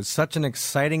to. It was such an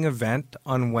exciting event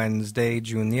on Wednesday,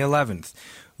 June the 11th.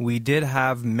 We did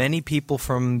have many people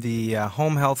from the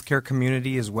home healthcare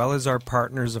community as well as our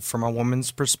partners From a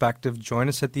Woman's Perspective join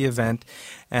us at the event,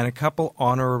 and a couple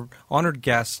honored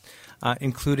guests,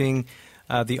 including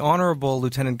the Honorable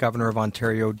Lieutenant Governor of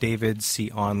Ontario, David C.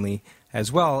 Onley,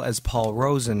 as well as Paul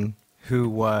Rosen, who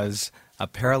was a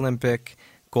Paralympic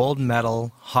gold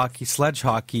medal sledge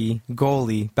hockey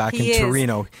goalie back in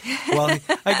Torino. Well,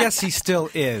 I guess he still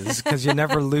is, because you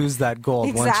never lose that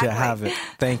gold once you have it.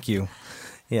 Thank you.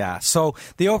 Yeah, so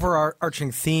the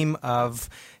overarching theme of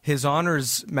His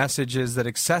Honor's message is that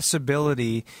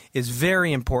accessibility is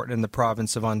very important in the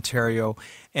province of Ontario,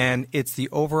 and it's the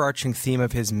overarching theme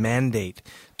of his mandate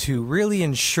to really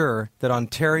ensure that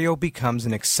Ontario becomes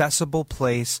an accessible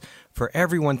place for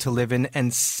everyone to live in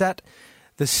and set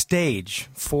the stage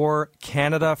for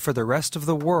Canada, for the rest of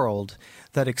the world,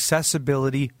 that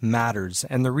accessibility matters.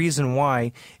 And the reason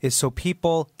why is so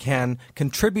people can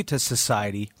contribute to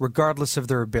society regardless of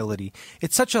their ability.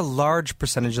 It's such a large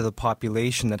percentage of the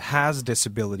population that has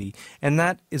disability, and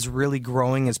that is really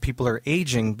growing as people are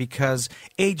aging, because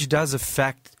age does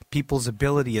affect people's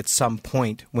ability at some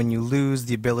point when you lose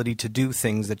the ability to do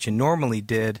things that you normally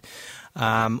did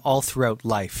all throughout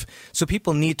life. So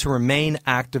people need to remain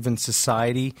active in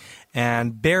society,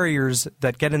 and barriers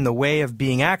that get in the way of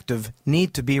being active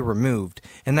need to be removed.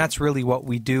 And that's really what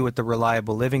we do at the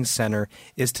Reliable Living Center,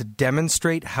 is to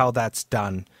demonstrate how that's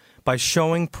done by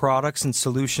showing products and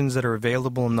solutions that are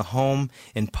available in the home,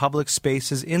 in public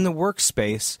spaces, in the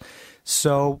workspace.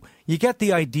 So you get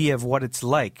the idea of what it's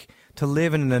like to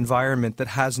live in an environment that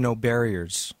has no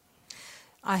barriers.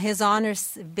 His Honor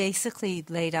basically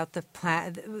laid out the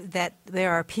plan that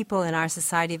there are people in our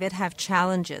society that have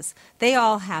challenges. They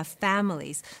all have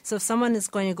families. So if someone is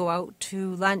going to go out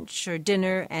to lunch or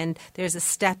dinner and there's a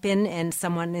step in and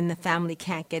someone in the family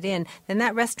can't get in, then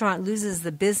that restaurant loses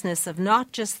the business of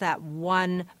not just that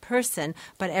one person,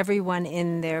 but everyone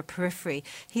in their periphery.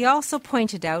 He also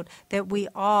pointed out that we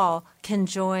all can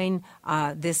join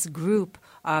this group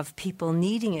of people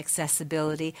needing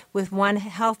accessibility with one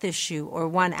health issue or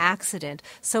one accident.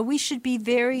 So we should be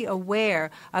very aware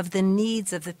of the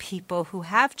needs of the people who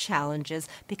have challenges,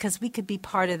 because we could be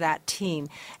part of that team.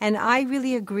 And I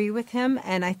really agree with him,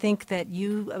 and I think that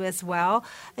you as well.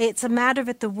 It's a matter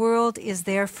that the world is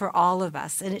there for all of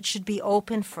us, and it should be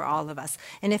open for all of us.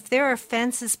 And if there are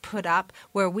fences put up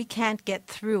where we can't get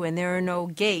through and there are no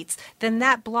gates, then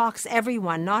that blocks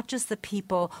everyone, not just the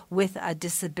people with a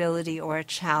disability or a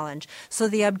challenge. So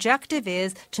the objective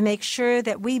is to make sure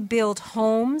that we build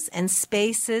homes and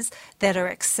spaces that are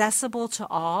accessible to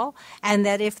all, and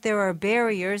that if there are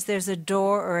barriers, there's a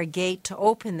door or a gate to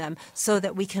open them, so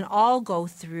that we can all go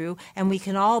through and we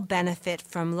can all benefit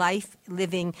from life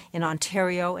living in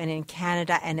Ontario and in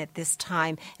Canada and at this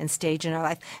time and stage in our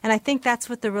life. And I think that's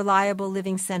what the Reliable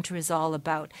Living Center is all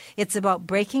about. It's about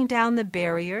breaking down the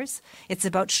barriers. It's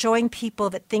about showing people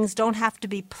that things don't have to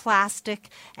be plastic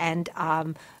and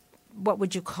what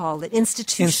would you call it?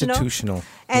 Institutional.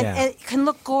 And it can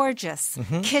look gorgeous.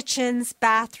 Mm-hmm. Kitchens,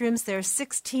 bathrooms, there are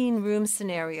 16 room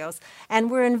scenarios.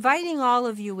 And we're inviting all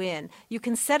of you in. You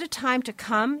can set a time to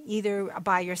come, either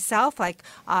by yourself,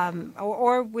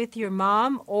 or with your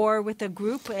mom, or with a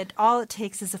group. All it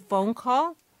takes is a phone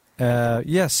call.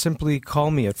 Yes, simply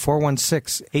call me at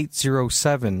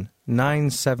 416-807-9494.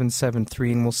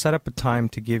 9773, and we'll set up a time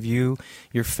to give you,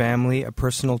 your family, a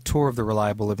personal tour of the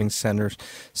Reliable Living Center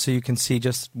so you can see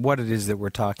just what it is that we're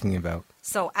talking about.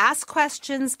 So ask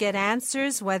questions, get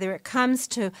answers, whether it comes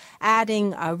to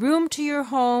adding a room to your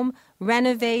home,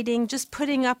 renovating, just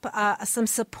putting up some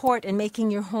support and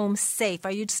making your home safe.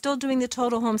 Are you still doing the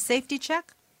total home safety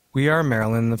check? We are,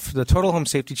 Marilyn. The Total Home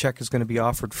Safety Check is going to be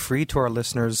offered free to our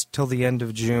listeners till the end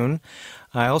of June.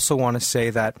 I also want to say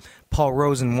that Paul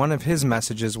Rosen, one of his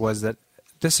messages was that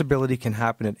disability can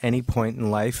happen at any point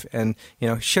in life, and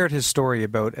shared his story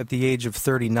about at the age of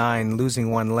 39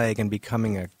 losing one leg and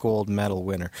becoming a gold medal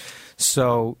winner.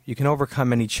 So you can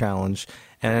overcome any challenge,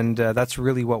 and that's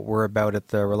really what we're about at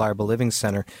the Reliable Living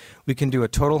Center. We can do a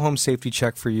total home safety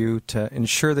check for you to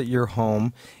ensure that your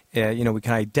home, we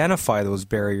can identify those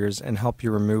barriers and help you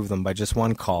remove them by just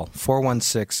one call,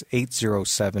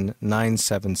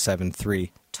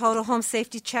 416-807-9773. Total home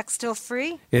safety check still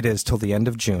free? It is till the end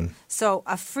of June. So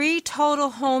a free total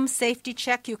home safety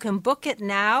check. You can book it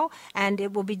now, and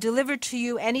it will be delivered to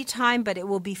you anytime, but it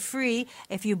will be free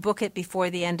if you book it before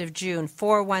the end of June.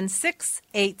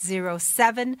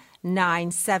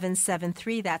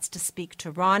 416-807-9773. That's to speak to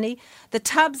Ronnie. The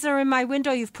tubs are in my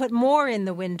window. You've put more in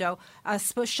the window.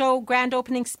 Show grand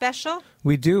opening special?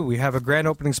 We do. We have a grand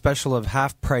opening special of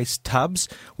half-price tubs.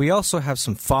 We also have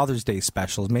some Father's Day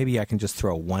specials. Maybe I can just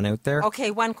throw one out there.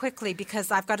 Okay, one quickly,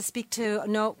 because I've got to speak to...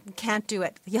 No, can't do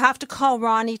it. You have to call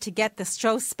Ronnie to get the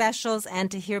show specials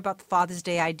and to hear about the Father's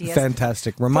Day ideas.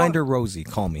 Fantastic. Reminder, Rosie,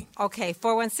 call me. Okay,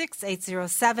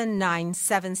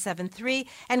 416-807-9773.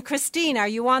 And Christine, are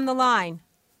you on the line?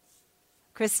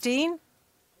 Christine?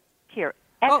 Here,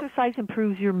 exercise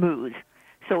improves your mood.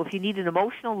 So if you need an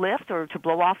emotional lift or to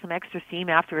blow off some extra steam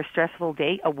after a stressful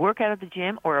day, a workout at the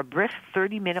gym or a brisk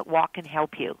 30-minute walk can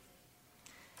help you.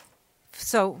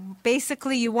 So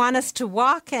basically you want us to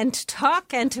walk and to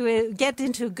talk and to get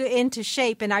into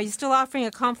shape. And are you still offering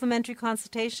a complimentary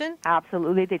consultation?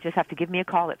 Absolutely. They just have to give me a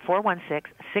call at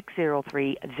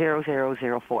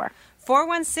 416-603-0004.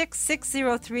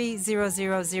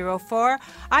 416-603-0004.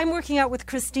 I'm working out with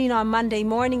Christine on Monday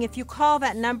morning. If you call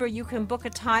that number, you can book a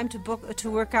time to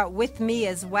work out with me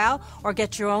as well, or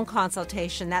get your own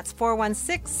consultation. That's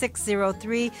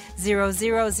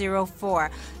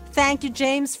 416-603-0004. Thank you,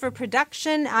 James, for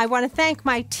production. I want to thank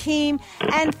my team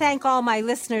and thank all my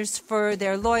listeners for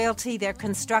their loyalty, their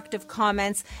constructive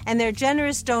comments, and their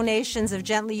generous donations of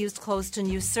gently used clothes to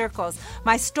New Circles.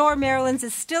 My store, Marilyn's,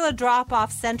 is still a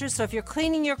drop-off center, so if you're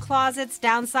cleaning your closets,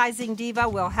 Downsizing Diva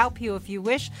will help you if you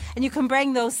wish, and you can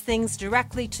bring those things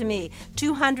directly to me.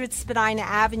 200 Spadina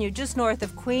Avenue, just north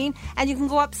of Queen, and you can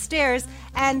go upstairs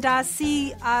and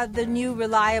see the new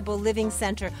Reliable Living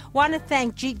Center. Want to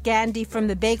thank Jeet Gandhi from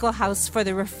the Bagel House for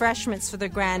the refreshments for the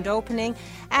grand opening.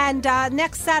 And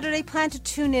next Saturday, plan to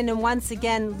tune in and once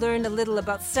again learn a little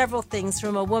about several things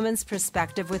from a woman's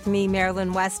perspective with me,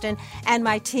 Marilyn Weston, and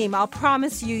my team. I'll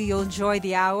promise you'll enjoy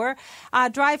the hour.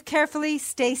 Drive carefully,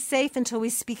 stay safe until we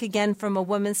speak again from a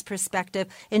woman's perspective.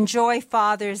 Enjoy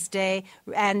Father's Day,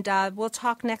 and we'll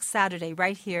talk next Saturday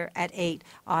right here at 8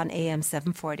 on AM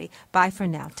 740. Bye for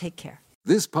now. Take care.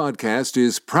 This podcast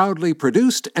is proudly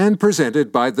produced and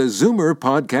presented by the Zoomer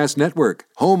Podcast Network,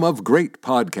 home of great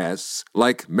podcasts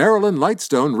like Marilyn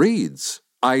Lightstone Reads,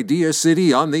 Idea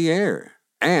City on the Air,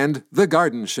 and The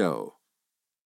Garden Show.